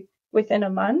strategy within a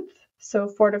month, so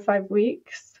 4 to 5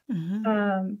 weeks.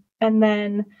 And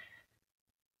then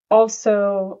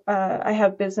also I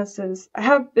have businesses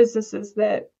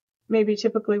that maybe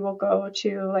typically will go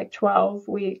to like 12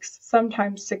 weeks,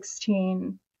 sometimes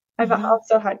 16. I've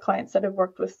also had clients that I've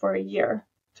worked with for a year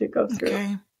to go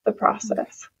through the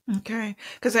process. Okay.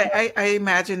 Because I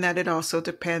imagine that it also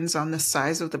depends on the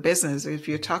size of the business. If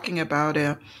you're talking about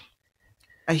a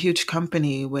huge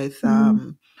company with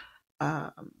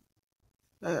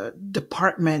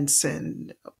departments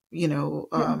and,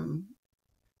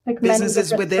 like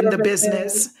businesses within the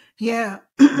business.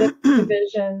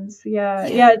 Divisions. Yeah,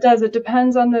 it does. It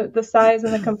depends on the size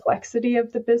and the complexity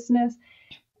of the business.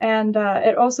 And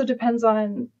it also depends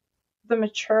on the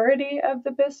maturity of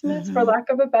the business, for lack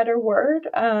of a better word.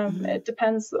 It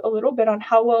depends a little bit on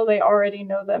how well they already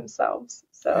know themselves.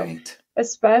 So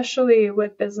especially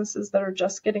with businesses that are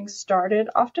just getting started,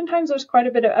 oftentimes there's quite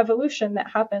a bit of evolution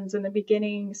that happens in the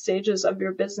beginning stages of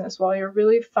your business while you're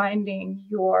really finding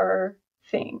your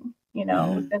thing,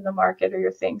 within the market, or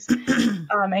your things,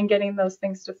 and getting those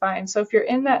things defined. So if you're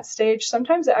in that stage,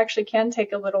 sometimes it actually can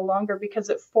take a little longer because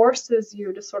it forces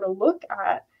you to sort of look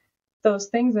at those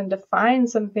things and define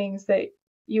some things that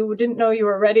you didn't know you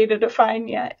were ready to define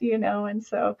yet, and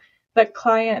so the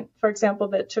client, for example,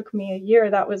 that took me a year,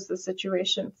 that was the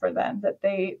situation for them, that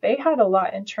they had a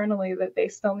lot internally that they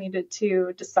still needed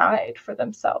to decide for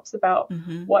themselves about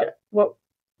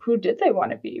who did they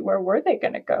want to be, where were they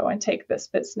going to go and take this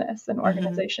business and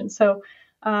organization. So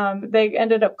they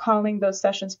ended up calling those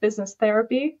sessions business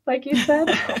therapy, like you said,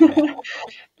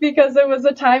 because it was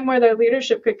a time where their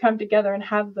leadership could come together and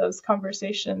have those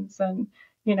conversations. And,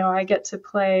 I get to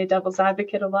play devil's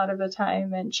advocate a lot of the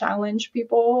time and challenge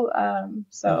people.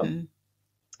 So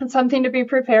it's something to be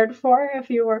prepared for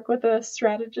if you work with a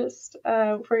strategist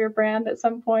for your brand at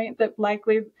some point. That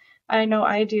likely, I know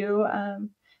I do.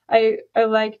 I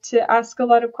like to ask a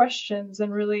lot of questions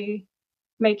and really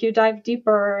make you dive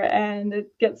deeper, and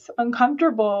it gets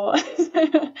uncomfortable.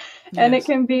 And it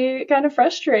can be kind of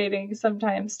frustrating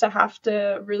sometimes to have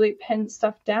to really pin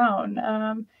stuff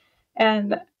down.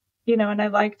 And I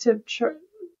like to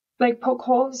poke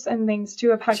holes in things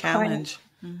too. I've had clients,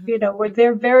 where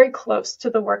they're very close to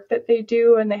the work that they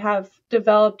do, and they have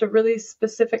developed a really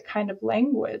specific kind of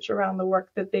language around the work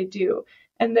that they do.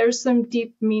 And there's some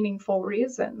deep, meaningful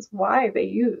reasons why they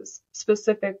use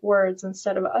specific words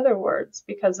instead of other words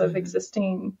because of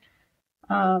existing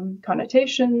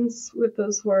connotations with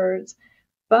those words.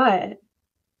 But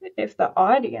if the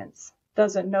audience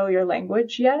doesn't know your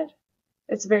language yet,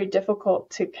 it's very difficult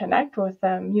to connect with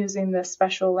them using this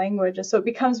special language. And so it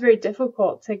becomes very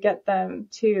difficult to get them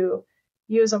to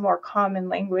use a more common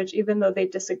language, even though they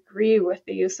disagree with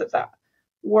the use of that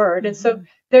word. And so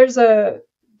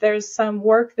there's some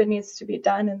work that needs to be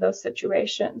done in those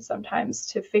situations sometimes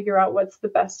to figure out what's the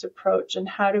best approach and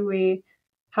how do we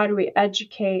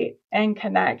educate and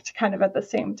connect kind of at the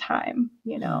same time.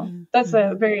 That's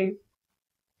a very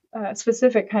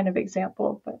specific kind of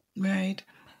example. But right.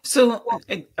 So,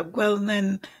 well,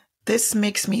 then this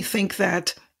makes me think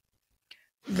that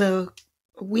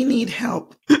we need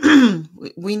help.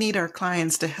 We need our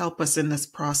clients to help us in this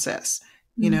process,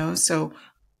 so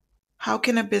how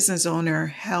can a business owner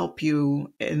help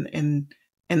you in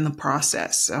the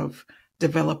process of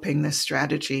developing this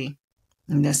strategy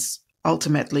and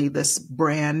ultimately this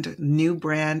new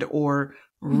brand or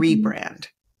rebrand?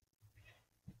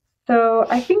 So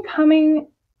I think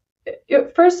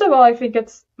first of all, I think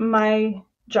it's my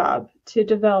job to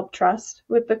develop trust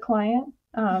with the client,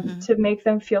 to make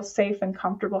them feel safe and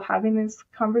comfortable having these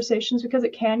conversations, because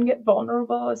it can get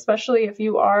vulnerable, especially if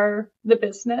you are the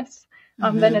business.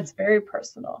 Then it's very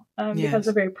personal, because it's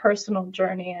a very personal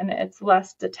journey, and it's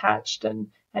less detached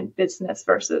and business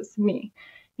versus me,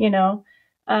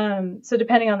 so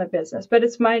depending on the business. But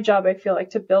it's my job, I feel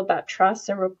like, to build that trust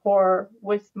and rapport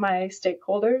with my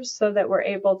stakeholders so that we're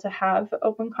able to have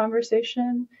open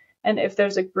conversation. And if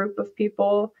there's a group of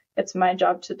people, it's my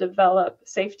job to develop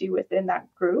safety within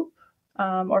that group,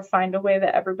 or find a way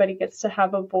that everybody gets to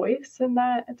have a voice in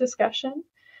that discussion.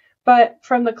 But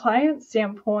from the client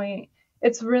standpoint,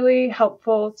 it's really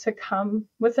helpful to come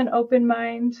with an open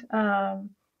mind.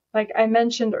 Like I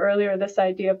mentioned earlier, this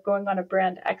idea of going on a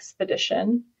brand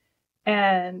expedition.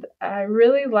 And I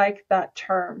really like that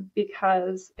term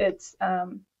because it's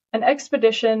an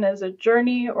expedition is a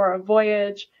journey or a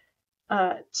voyage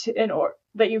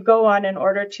that you go on in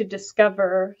order to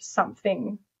discover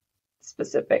something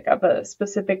specific, of a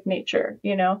specific nature,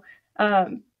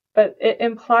 but it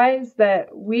implies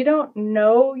that we don't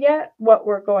know yet what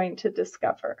we're going to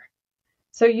discover.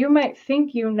 So you might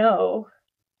think you know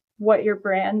what your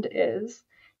brand is.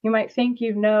 You might think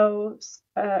you know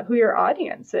who your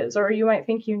audience is, or you might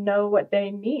think you know what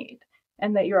they need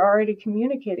and that you're already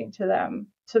communicating to them,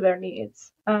 to their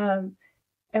needs.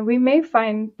 And we may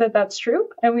find that that's true,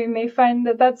 and we may find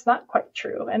that that's not quite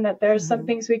true, and that there's some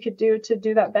things we could do to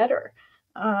do that better,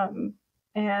 or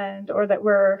that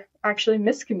we're actually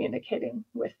miscommunicating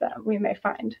with them, we may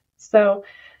find. So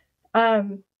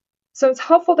it's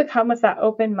helpful to come with that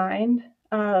open mind,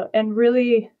 and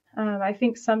really, I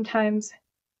think sometimes,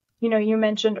 you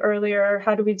mentioned earlier,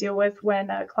 how do we deal with when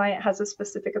a client has a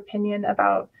specific opinion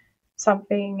about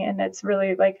something and it's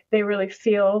really like they really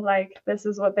feel like this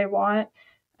is what they want.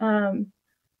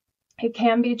 It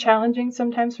can be challenging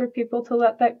sometimes for people to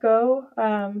let that go.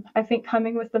 I think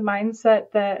coming with the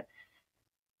mindset that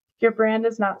your brand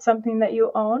is not something that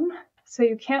you own, so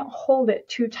you can't hold it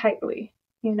too tightly.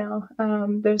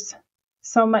 There's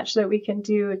so much that we can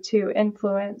do to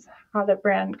influence how the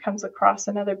brand comes across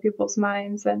in other people's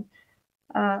minds. And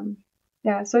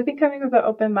so I think coming with an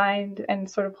open mind and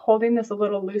sort of holding this a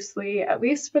little loosely, at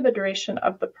least for the duration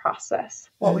of the process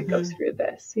while we go through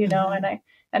this,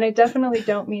 and I definitely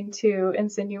don't mean to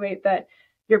insinuate that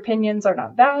your opinions are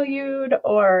not valued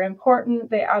or important.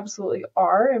 They absolutely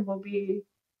are and will be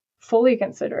fully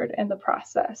considered in the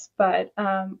process. But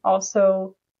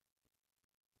also,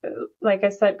 like I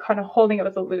said, kind of holding it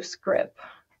with a loose grip,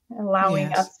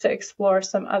 allowing us to explore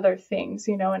some other things,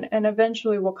 and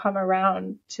eventually we'll come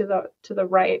around to the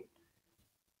right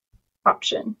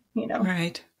option,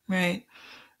 Right.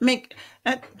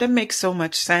 That makes so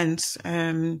much sense,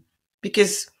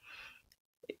 because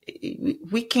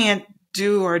we can't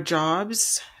do our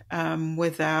jobs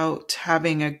without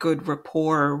having a good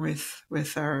rapport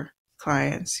with our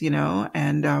clients,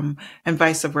 and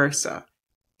vice versa.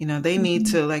 They need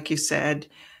to, like you said,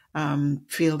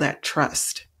 feel that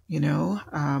trust.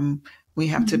 We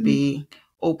have to be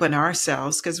open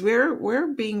ourselves, because we're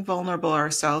being vulnerable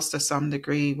ourselves to some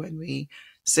degree when we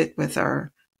sit with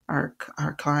our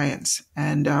clients.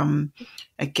 And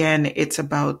again, it's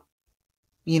about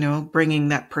bringing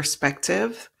that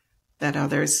perspective that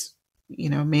others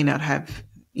may not have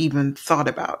even thought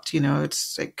about.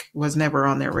 It's like was never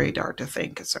on their radar to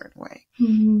think a certain way.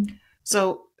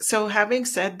 So having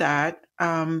said that,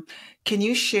 can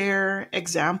you share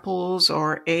examples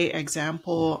or a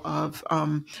example of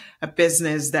a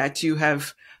business that you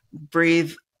have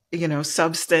breathed,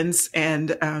 substance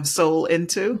and soul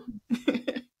into?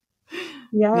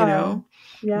 Yeah.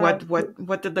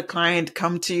 What did the client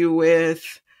come to you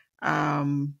with?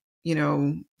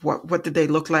 What did they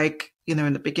look like,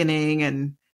 in the beginning,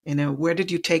 and where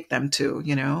did you take them to,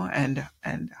 and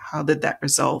how did that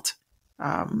result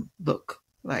look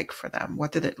like for them?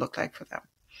 What did it look like for them?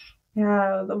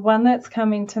 Yeah, the one that's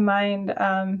coming to mind,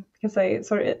 because I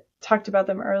sort of talked about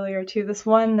them earlier too. This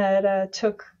one that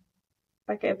took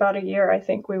like about a year, I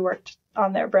think we worked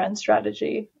on their brand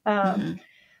strategy.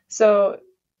 So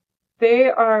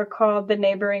they are called the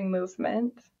Neighboring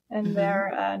Movement, and they're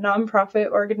a nonprofit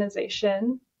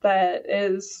organization that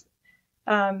is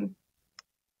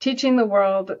teaching the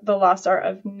world the lost art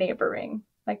of neighboring,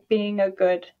 like being a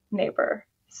good neighbor.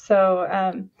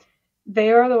 So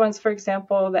they are the ones, for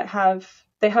example, that have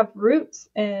roots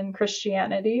in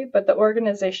Christianity, but the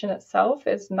organization itself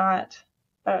is not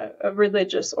a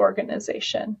religious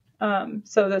organization.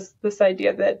 So this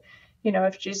idea that,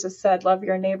 if Jesus said, love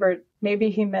your neighbor,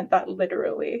 maybe he meant that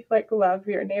literally, like love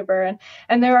your neighbor.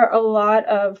 And there are a lot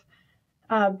of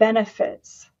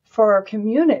benefits for our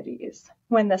communities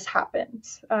when this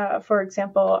happens. For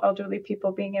example, elderly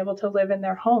people being able to live in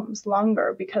their homes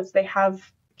longer because they have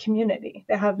community.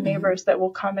 They have neighbors that will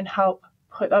come and help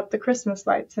put up the Christmas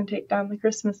lights and take down the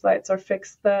Christmas lights, or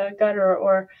fix the gutter,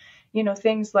 or,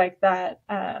 things like that.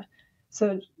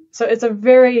 So it's a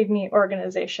very neat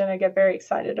organization. I get very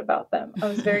excited about them. I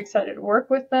was very excited to work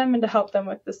with them and to help them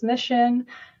with this mission.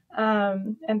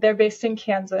 And they're based in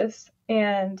Kansas,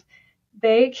 and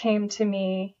they came to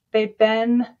me. They'd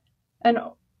been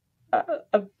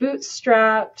a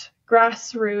bootstrapped,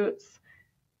 grassroots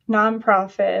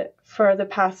nonprofit for the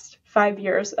past 5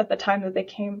 years at the time that they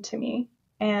came to me.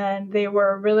 And they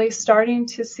were really starting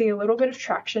to see a little bit of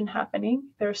traction happening.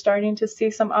 They were starting to see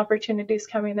some opportunities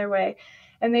coming their way.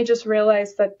 And they just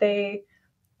realized that their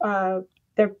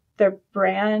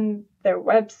brand, their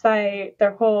website,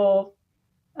 their whole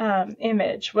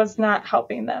image was not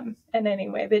helping them in any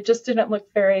way. They just didn't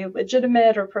look very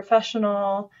legitimate or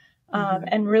professional.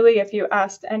 And really, if you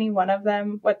asked any one of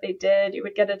them what they did, you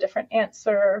would get a different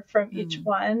answer from each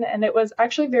one. And it was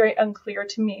actually very unclear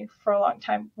to me for a long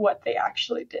time what they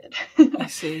actually did. I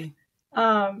see.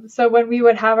 So when we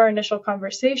would have our initial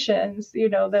conversations,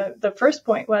 the first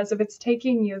point was, if it's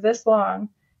taking you this long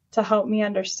to help me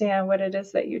understand what it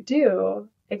is that you do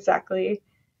exactly,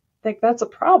 like, that's a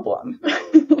problem.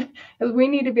 Because we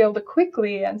need to be able to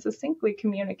quickly and succinctly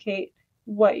communicate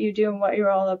what you do and what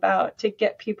you're all about to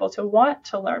get people to want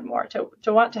to learn more,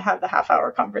 to want to have the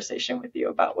half-hour conversation with you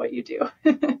about what you do.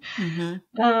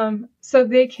 So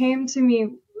they came to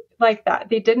me like that.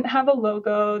 They didn't have a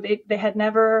logo. They had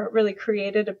never really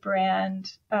created a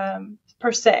brand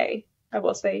per se. I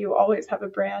will say you always have a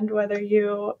brand, whether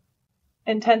you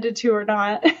intended to or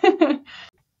not.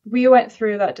 We went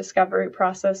through that discovery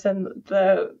process and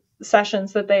the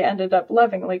sessions that they ended up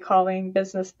lovingly calling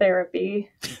business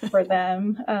therapy for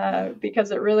them,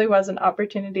 because it really was an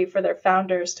opportunity for their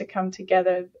founders to come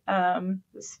together, 4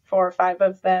 or 5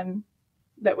 of them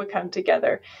that would come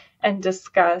together and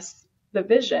discuss the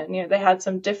vision. They had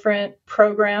some different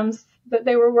programs that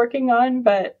they were working on,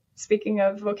 but speaking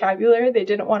of vocabulary, they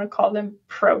didn't want to call them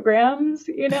programs,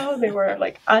 they were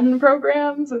like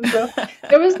unprograms. And so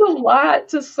there was a lot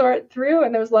to sort through,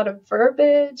 and there was a lot of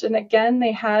verbiage. And again,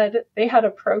 they had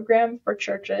a program for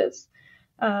churches,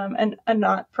 and a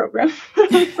not program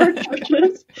for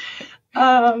churches,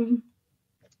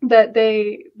 that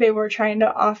they were trying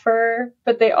to offer,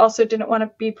 but they also didn't want to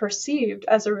be perceived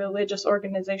as a religious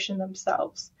organization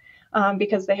themselves.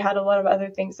 Because they had a lot of other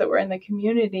things that were in the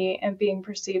community, and being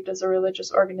perceived as a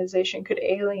religious organization could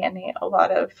alienate a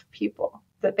lot of people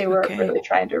that they were really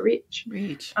trying to reach.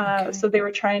 So they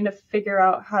were trying to figure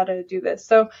out how to do this.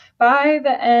 So by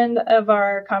the end of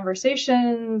our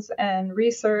conversations and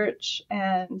research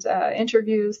and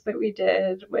interviews that we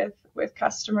did with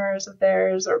customers of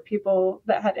theirs or people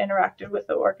that had interacted with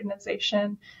the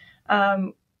organization,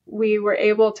 we were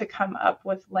able to come up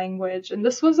with language. And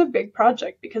this was a big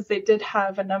project because they did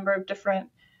have a number of different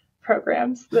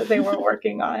programs that they were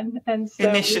working on. And so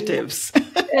initiatives,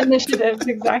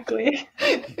 exactly.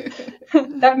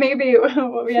 That may be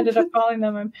what we ended up calling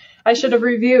them. I should have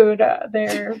reviewed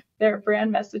their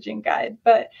brand messaging guide.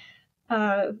 But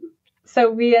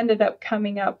so we ended up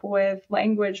coming up with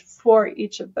language for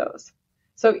each of those.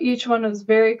 So each one was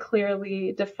very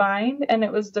clearly defined, and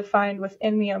it was defined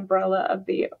within the umbrella of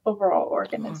the overall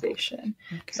organization.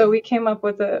 So we came up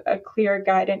with a clear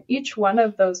guide, and each one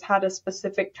of those had a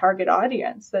specific target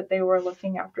audience that they were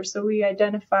looking after. So we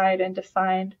identified and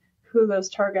defined who those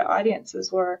target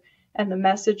audiences were, and the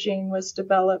messaging was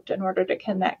developed in order to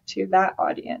connect to that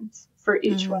audience for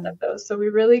each one of those. So we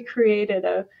really created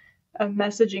a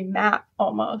messaging map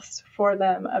almost for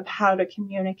them of how to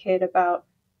communicate about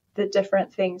the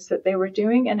different things that they were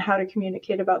doing and how to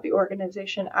communicate about the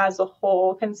organization as a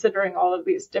whole, considering all of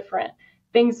these different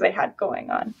things they had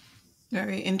going on.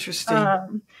 Very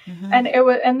interesting.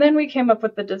 And then we came up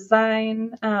with the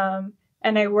design, and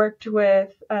I worked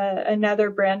with another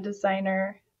brand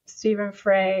designer, Stephen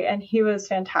Frey, and he was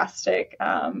fantastic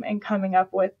in coming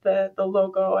up with the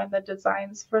logo and the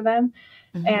designs for them.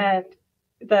 And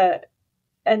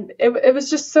it was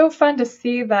just so fun to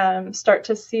see them start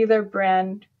to see their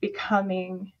brand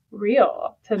becoming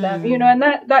real to them, and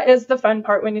that is the fun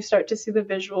part when you start to see the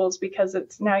visuals, because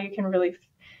it's now you can really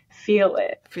feel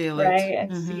it, right?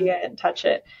 And see it and touch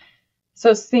it.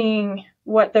 So seeing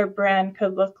what their brand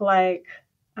could look like,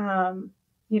 on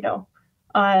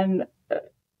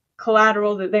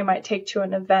collateral that they might take to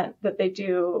an event that they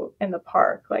do in the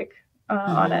park, like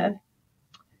on a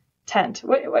tent.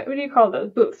 What do you call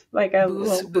those? Booth, like a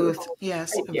little booth.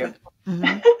 Yes. Thank you.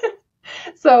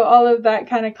 So all of that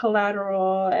kind of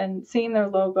collateral and seeing their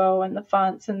logo and the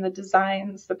fonts and the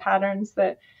designs, the patterns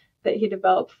that he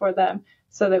developed for them,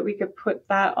 so that we could put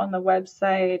that on the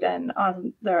website and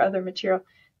on their other material.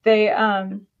 They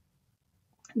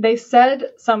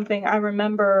said something I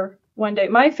remember one day.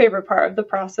 My favorite part of the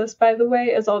process, by the way,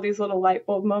 is all these little light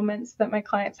bulb moments that my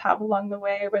clients have along the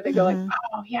way where they go like,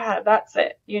 oh yeah, that's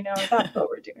it. That's what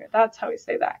we're doing. That's how we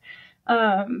say that.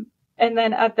 And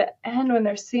then at the end, when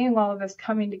they're seeing all of this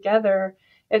coming together,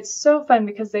 it's so fun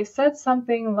because they said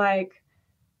something like,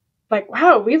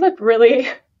 wow, we look really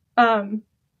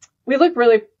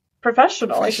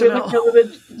professional. Like we look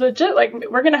really legit. Like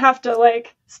we're going to have to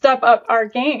step up our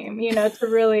game, to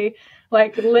really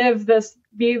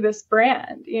be this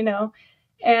brand,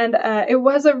 and it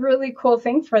was a really cool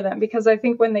thing for them, because I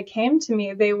think when they came to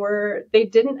me, they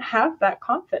didn't have that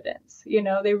confidence,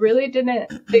 they really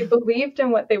didn't. They believed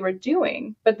in what they were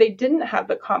doing, but they didn't have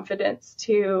the confidence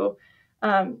to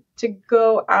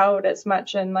go out as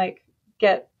much and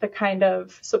get the kind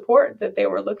of support that they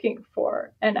were looking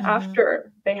for. And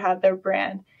after they had their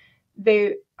brand,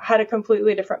 they had a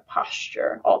completely different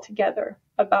posture altogether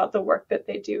about the work that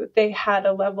they do. They had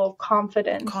a level of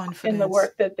confidence in the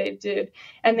work that they did,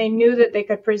 and they knew that they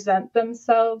could present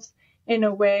themselves in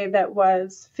a way that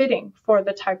was fitting for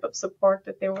the type of support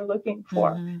that they were looking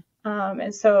for.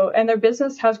 And their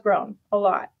business has grown a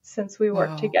lot since we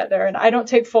worked together. And I don't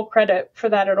take full credit for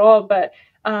that at all, but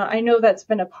I know that's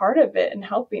been a part of it in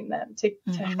helping them to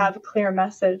have a clear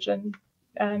message and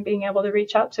being able to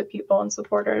reach out to people and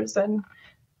supporters and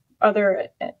other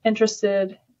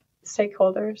interested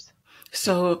stakeholders.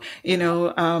 So,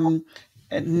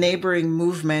 neighboring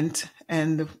movement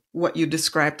and what you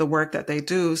described, the work that they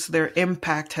do, so their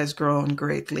impact has grown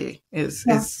greatly is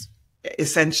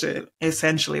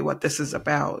essentially what this is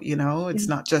about. It's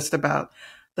not just about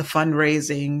the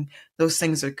fundraising. Those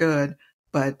things are good,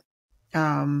 but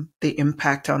the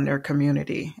impact on their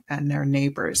community and their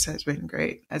neighbors has been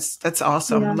great. That's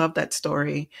awesome. I love that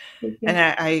story.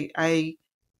 And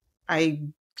I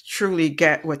truly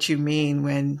get what you mean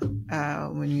when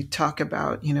you talk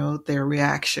about, their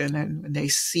reaction and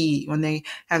when they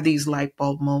have these light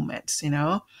bulb moments,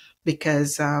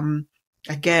 because,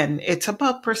 again, it's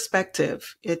about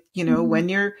perspective. When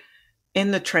you're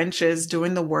in the trenches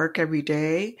doing the work every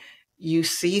day, you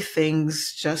see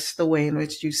things just the way in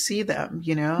which you see them,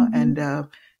 and,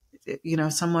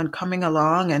 someone coming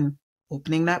along and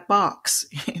opening that box,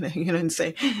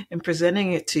 and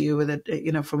presenting it to you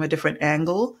with from a different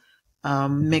angle,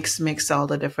 makes all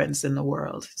the difference in the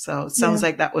world. So it sounds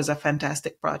like that was a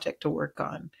fantastic project to work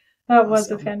on. That was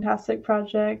a fantastic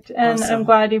project. And I'm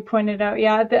glad you pointed out,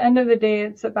 at the end of the day,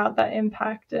 it's about that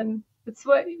impact. And it's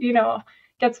what,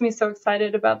 gets me so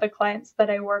excited about the clients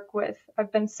that I work with.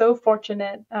 I've been so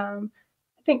fortunate. I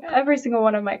think every single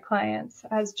one of my clients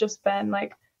has just been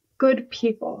like good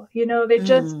people.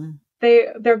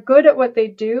 They're good at what they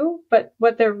do, but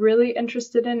what they're really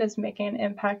interested in is making an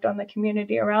impact on the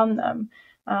community around them.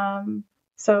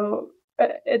 So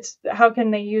it's how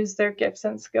can they use their gifts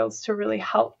and skills to really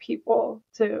help people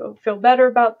to feel better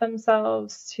about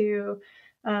themselves, to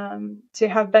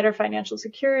have better financial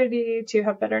security, to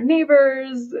have better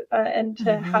neighbors, and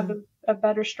to have a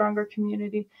better, stronger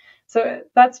community. So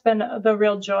that's been the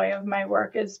real joy of my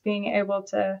work, is being able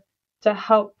to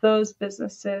help those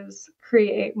businesses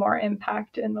create more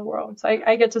impact in the world. So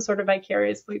I get to sort of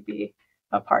vicariously be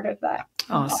a part of that.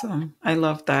 Awesome. I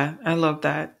love that.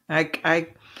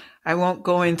 I won't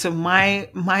go into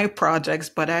my projects,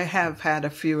 but I have had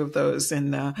a few of those,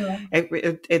 and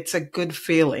it's a good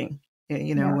feeling,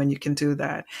 when you can do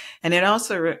that. And it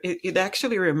also it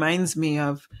actually reminds me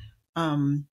of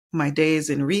my days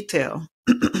in retail.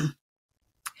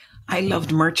 I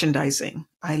loved merchandising.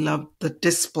 I loved the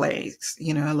displays.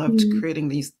 I loved creating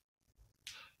these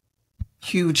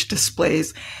huge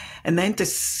displays, and then to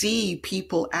see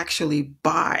people actually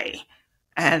buy.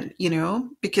 And,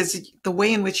 because the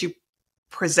way in which you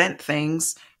present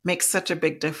things makes such a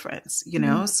big difference,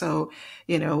 So,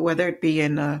 whether it be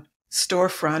in a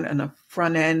storefront and a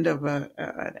front end of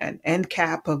an end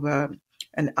cap of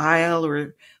an aisle,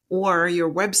 or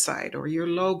your website or your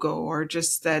logo, or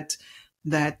just that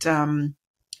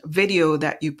video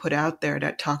that you put out there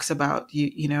that talks about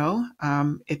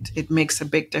it makes a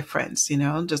big difference,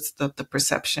 just the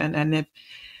perception.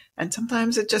 And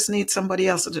sometimes it just needs somebody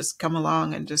else to just come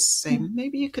along and just say,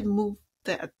 maybe you could move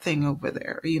that thing over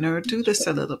there, or do this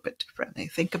a little bit differently.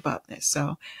 Think about this.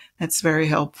 So that's very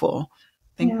helpful.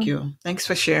 Thank you. Thanks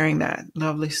for sharing that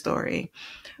lovely story.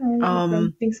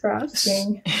 Thanks for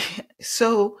asking.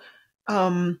 So,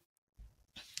 and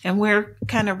we're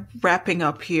kind of wrapping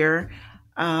up here.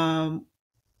 The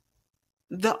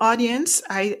audience,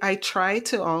 I try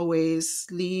to always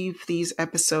leave these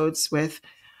episodes with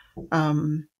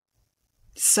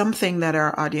something that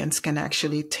our audience can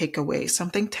actually take away,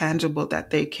 something tangible that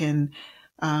they can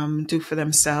do for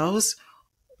themselves,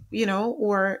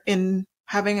 or in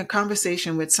having a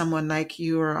conversation with someone like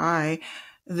you or I,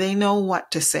 they know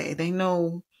what to say. They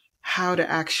know how to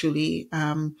actually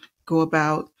go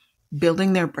about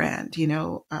building their brand,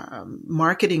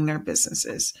 marketing their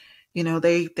businesses.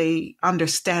 They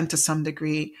understand to some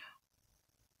degree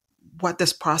what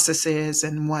this process is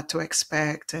and what to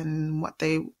expect, and what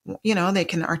they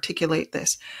can articulate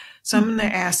this. So I'm going to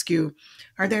ask you,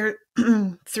 are there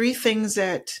 3 things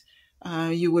that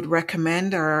you would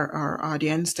recommend our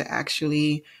audience to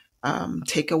actually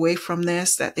take away from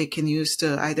this, that they can use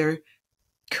to either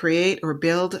create or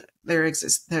build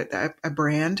a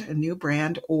brand, a new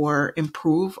brand, or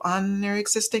improve on their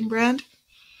existing brand?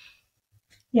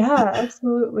 Yeah,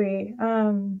 absolutely.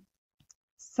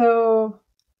 So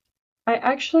I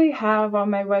actually have on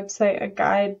my website a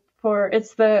guide for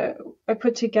I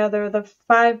put together the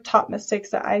 5 top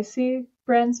mistakes that I see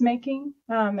brands making.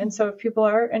 And so if people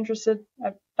are interested,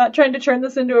 I'm not trying to turn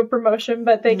this into a promotion,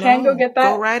 but they can go No, get go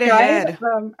that right guide.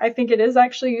 ahead. I think it is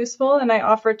actually useful, and I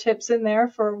offer tips in there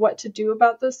for what to do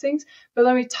about those things. But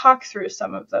let me talk through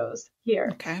some of those here.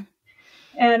 Okay.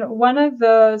 And one of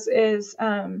those is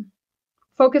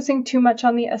focusing too much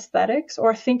on the aesthetics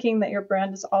or thinking that your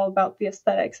brand is all about the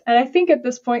aesthetics. And I think at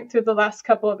this point through the last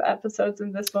couple of episodes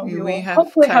in this one, we We will have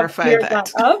hopefully have clarified cleared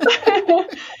that that. up.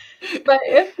 But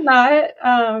if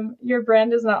not, your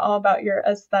brand is not all about your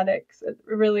aesthetics. It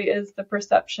really is the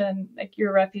perception, like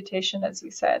your reputation, as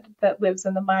you said, that lives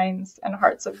in the minds and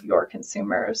hearts of your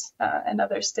consumers and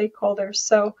other stakeholders.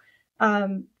 So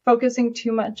focusing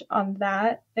too much on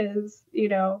that is,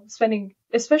 spending,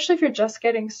 especially if you're just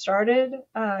getting started.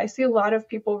 I see a lot of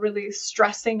people really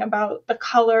stressing about the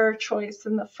color choice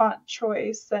and the font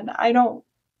choice. And I don't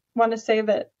want to say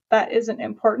that that isn't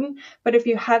important, but if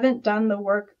you haven't done the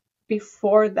work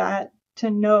before that to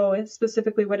know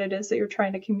specifically what it is that you're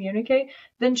trying to communicate,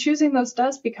 then choosing those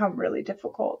does become really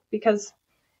difficult because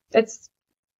it's,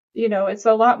 it's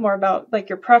a lot more about like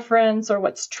your preference or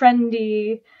what's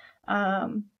trendy.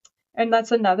 And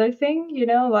that's another thing,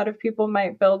 a lot of people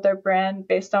might build their brand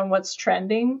based on what's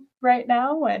trending right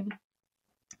now. And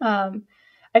I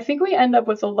think we end up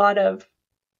with I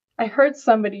heard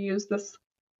somebody use this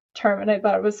term and I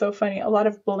thought it was so funny, a lot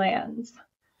of blands.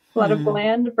 A lot of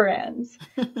bland brands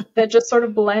that just sort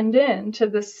of blend into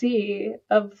the sea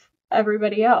of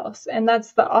everybody else. And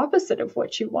that's the opposite of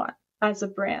what you want as a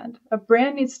brand. A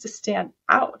brand needs to stand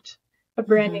out. A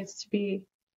brand needs to be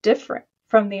different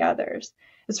from the others.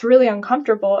 It's really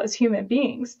uncomfortable as human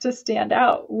beings to stand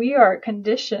out. We are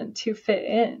conditioned to fit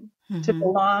in, to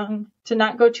belong, to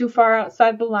not go too far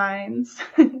outside the lines.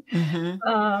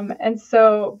 And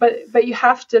so, but you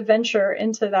have to venture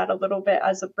into that a little bit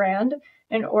as a brand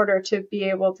in order to be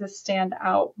able to stand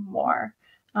out more.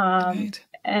 Right.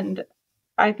 And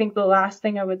I think the last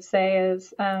thing I would say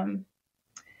is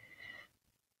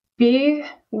be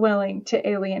willing to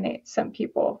alienate some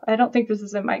people. I don't think this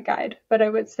is in my guide, but I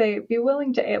would say be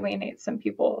willing to alienate some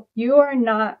people. You are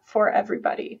not for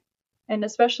everybody. And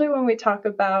especially when we talk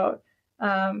about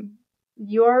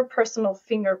your personal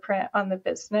fingerprint on the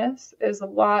business is a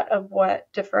lot of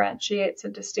what differentiates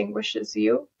and distinguishes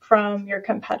you from your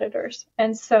competitors.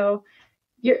 And so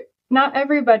you're not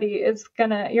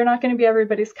gonna be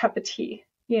everybody's cup of tea,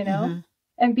 and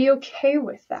be okay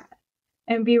with that.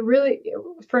 And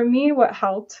for me, what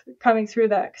helped coming through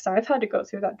that, because I've had to go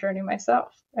through that journey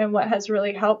myself. And what has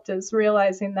really helped is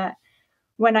realizing that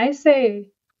when I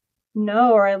say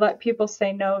no, or I let people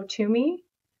say no to me,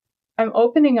 I'm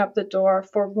opening up the door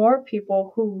for more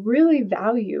people who really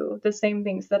value the same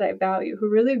things that I value, who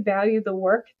really value the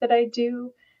work that I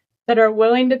do, that are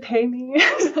willing to pay me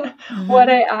what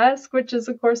I ask, which is,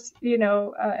 of course,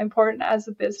 important as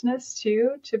a business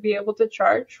too, to be able to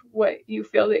charge what you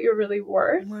feel that you're really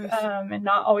worth, and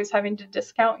not always having to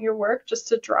discount your work just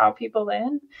to draw people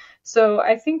in. So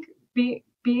I think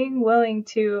being willing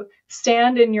to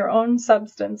stand in your own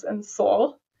substance and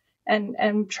soul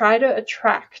and try to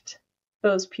attract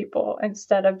those people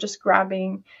instead of just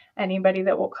grabbing anybody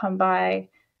that will come by,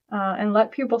 and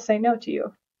let people say no to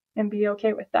you and be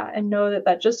okay with that and know that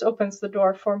that just opens the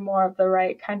door for more of the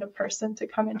right kind of person to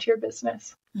come into your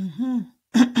business.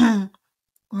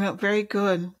 Well, very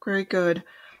good. Very good.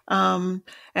 And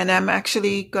I'm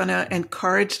actually going to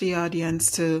encourage the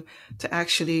audience to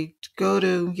actually go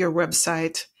to your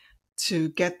website to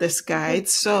get this guide.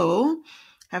 So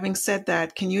having said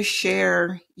that, can you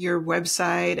share your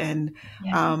website and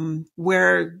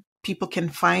where people can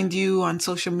find you on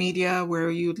social media, where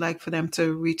you'd like for them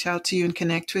to reach out to you and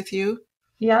connect with you?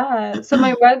 Yeah. So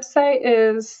my website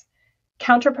is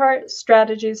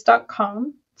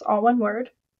counterpartstrategies.com. It's all one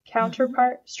word,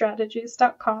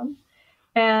 counterpartstrategies.com.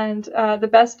 And the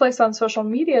best place on social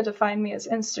media to find me is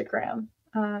Instagram.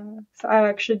 So I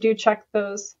actually do check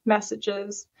those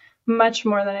messages much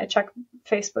more than I check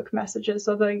Facebook messages,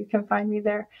 although you can find me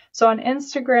there. So on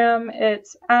Instagram,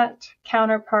 it's at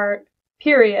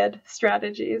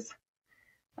counterpart.strategies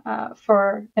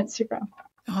for Instagram.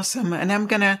 Awesome. And I'm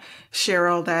going to share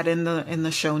all that in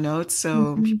the show notes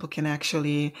so people can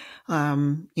actually,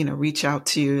 reach out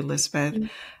to you, Elizabeth.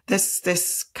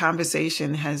 This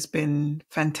conversation has been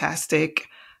fantastic.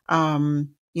 I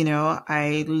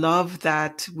love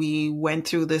that we went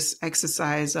through this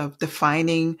exercise of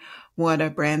defining what a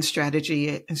brand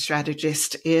strategy and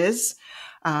strategist is,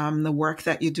 the work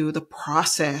that you do, the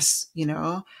process,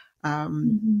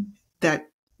 that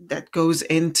that goes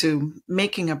into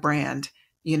making a brand,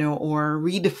 or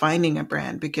redefining a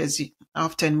brand, because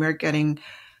often we're getting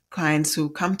clients who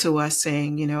come to us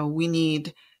saying, we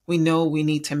know we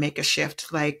need to make a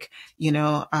shift, like,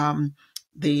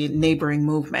 the neighboring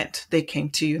movement. They came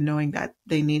to you knowing that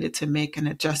they needed to make an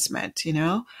adjustment,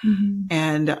 Mhm.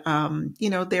 and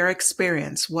their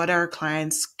experience, what our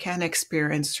clients can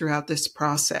experience throughout this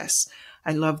process.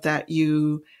 I love that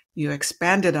you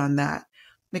expanded on that,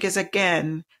 because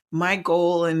again, my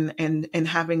goal in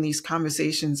having these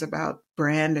conversations about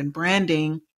brand and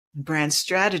branding, brand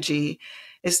strategy,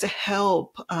 is to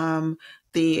help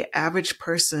the average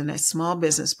person, a small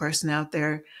business person out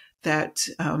there, that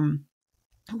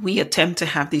we attempt to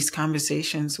have these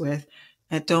conversations with,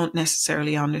 that don't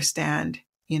necessarily understand.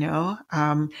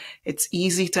 It's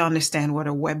easy to understand what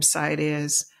a website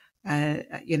is, and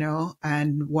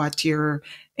what your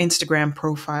Instagram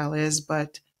profile is,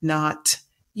 but not,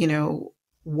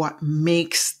 what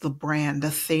makes the brand,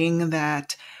 the thing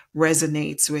that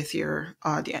resonates with your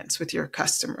audience, with your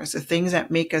customers, the things that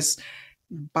make us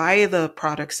buy the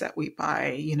products that we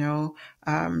buy,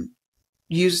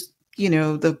 use,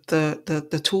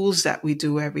 the tools that we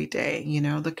do every day,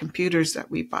 the computers that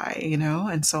we buy,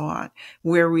 and so on,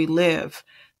 where we live,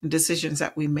 the decisions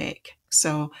that we make.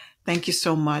 So thank you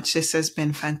so much. This has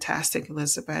been fantastic,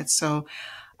 Elizabeth. So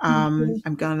Thank you.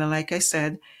 I'm gonna, like I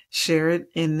said, share it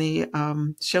in the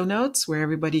show notes where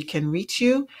everybody can reach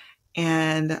you.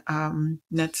 And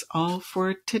that's all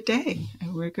for today.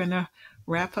 And we're gonna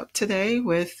wrap up today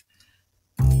with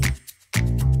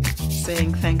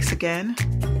saying thanks again.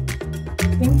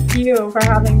 Thank you for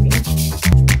having me.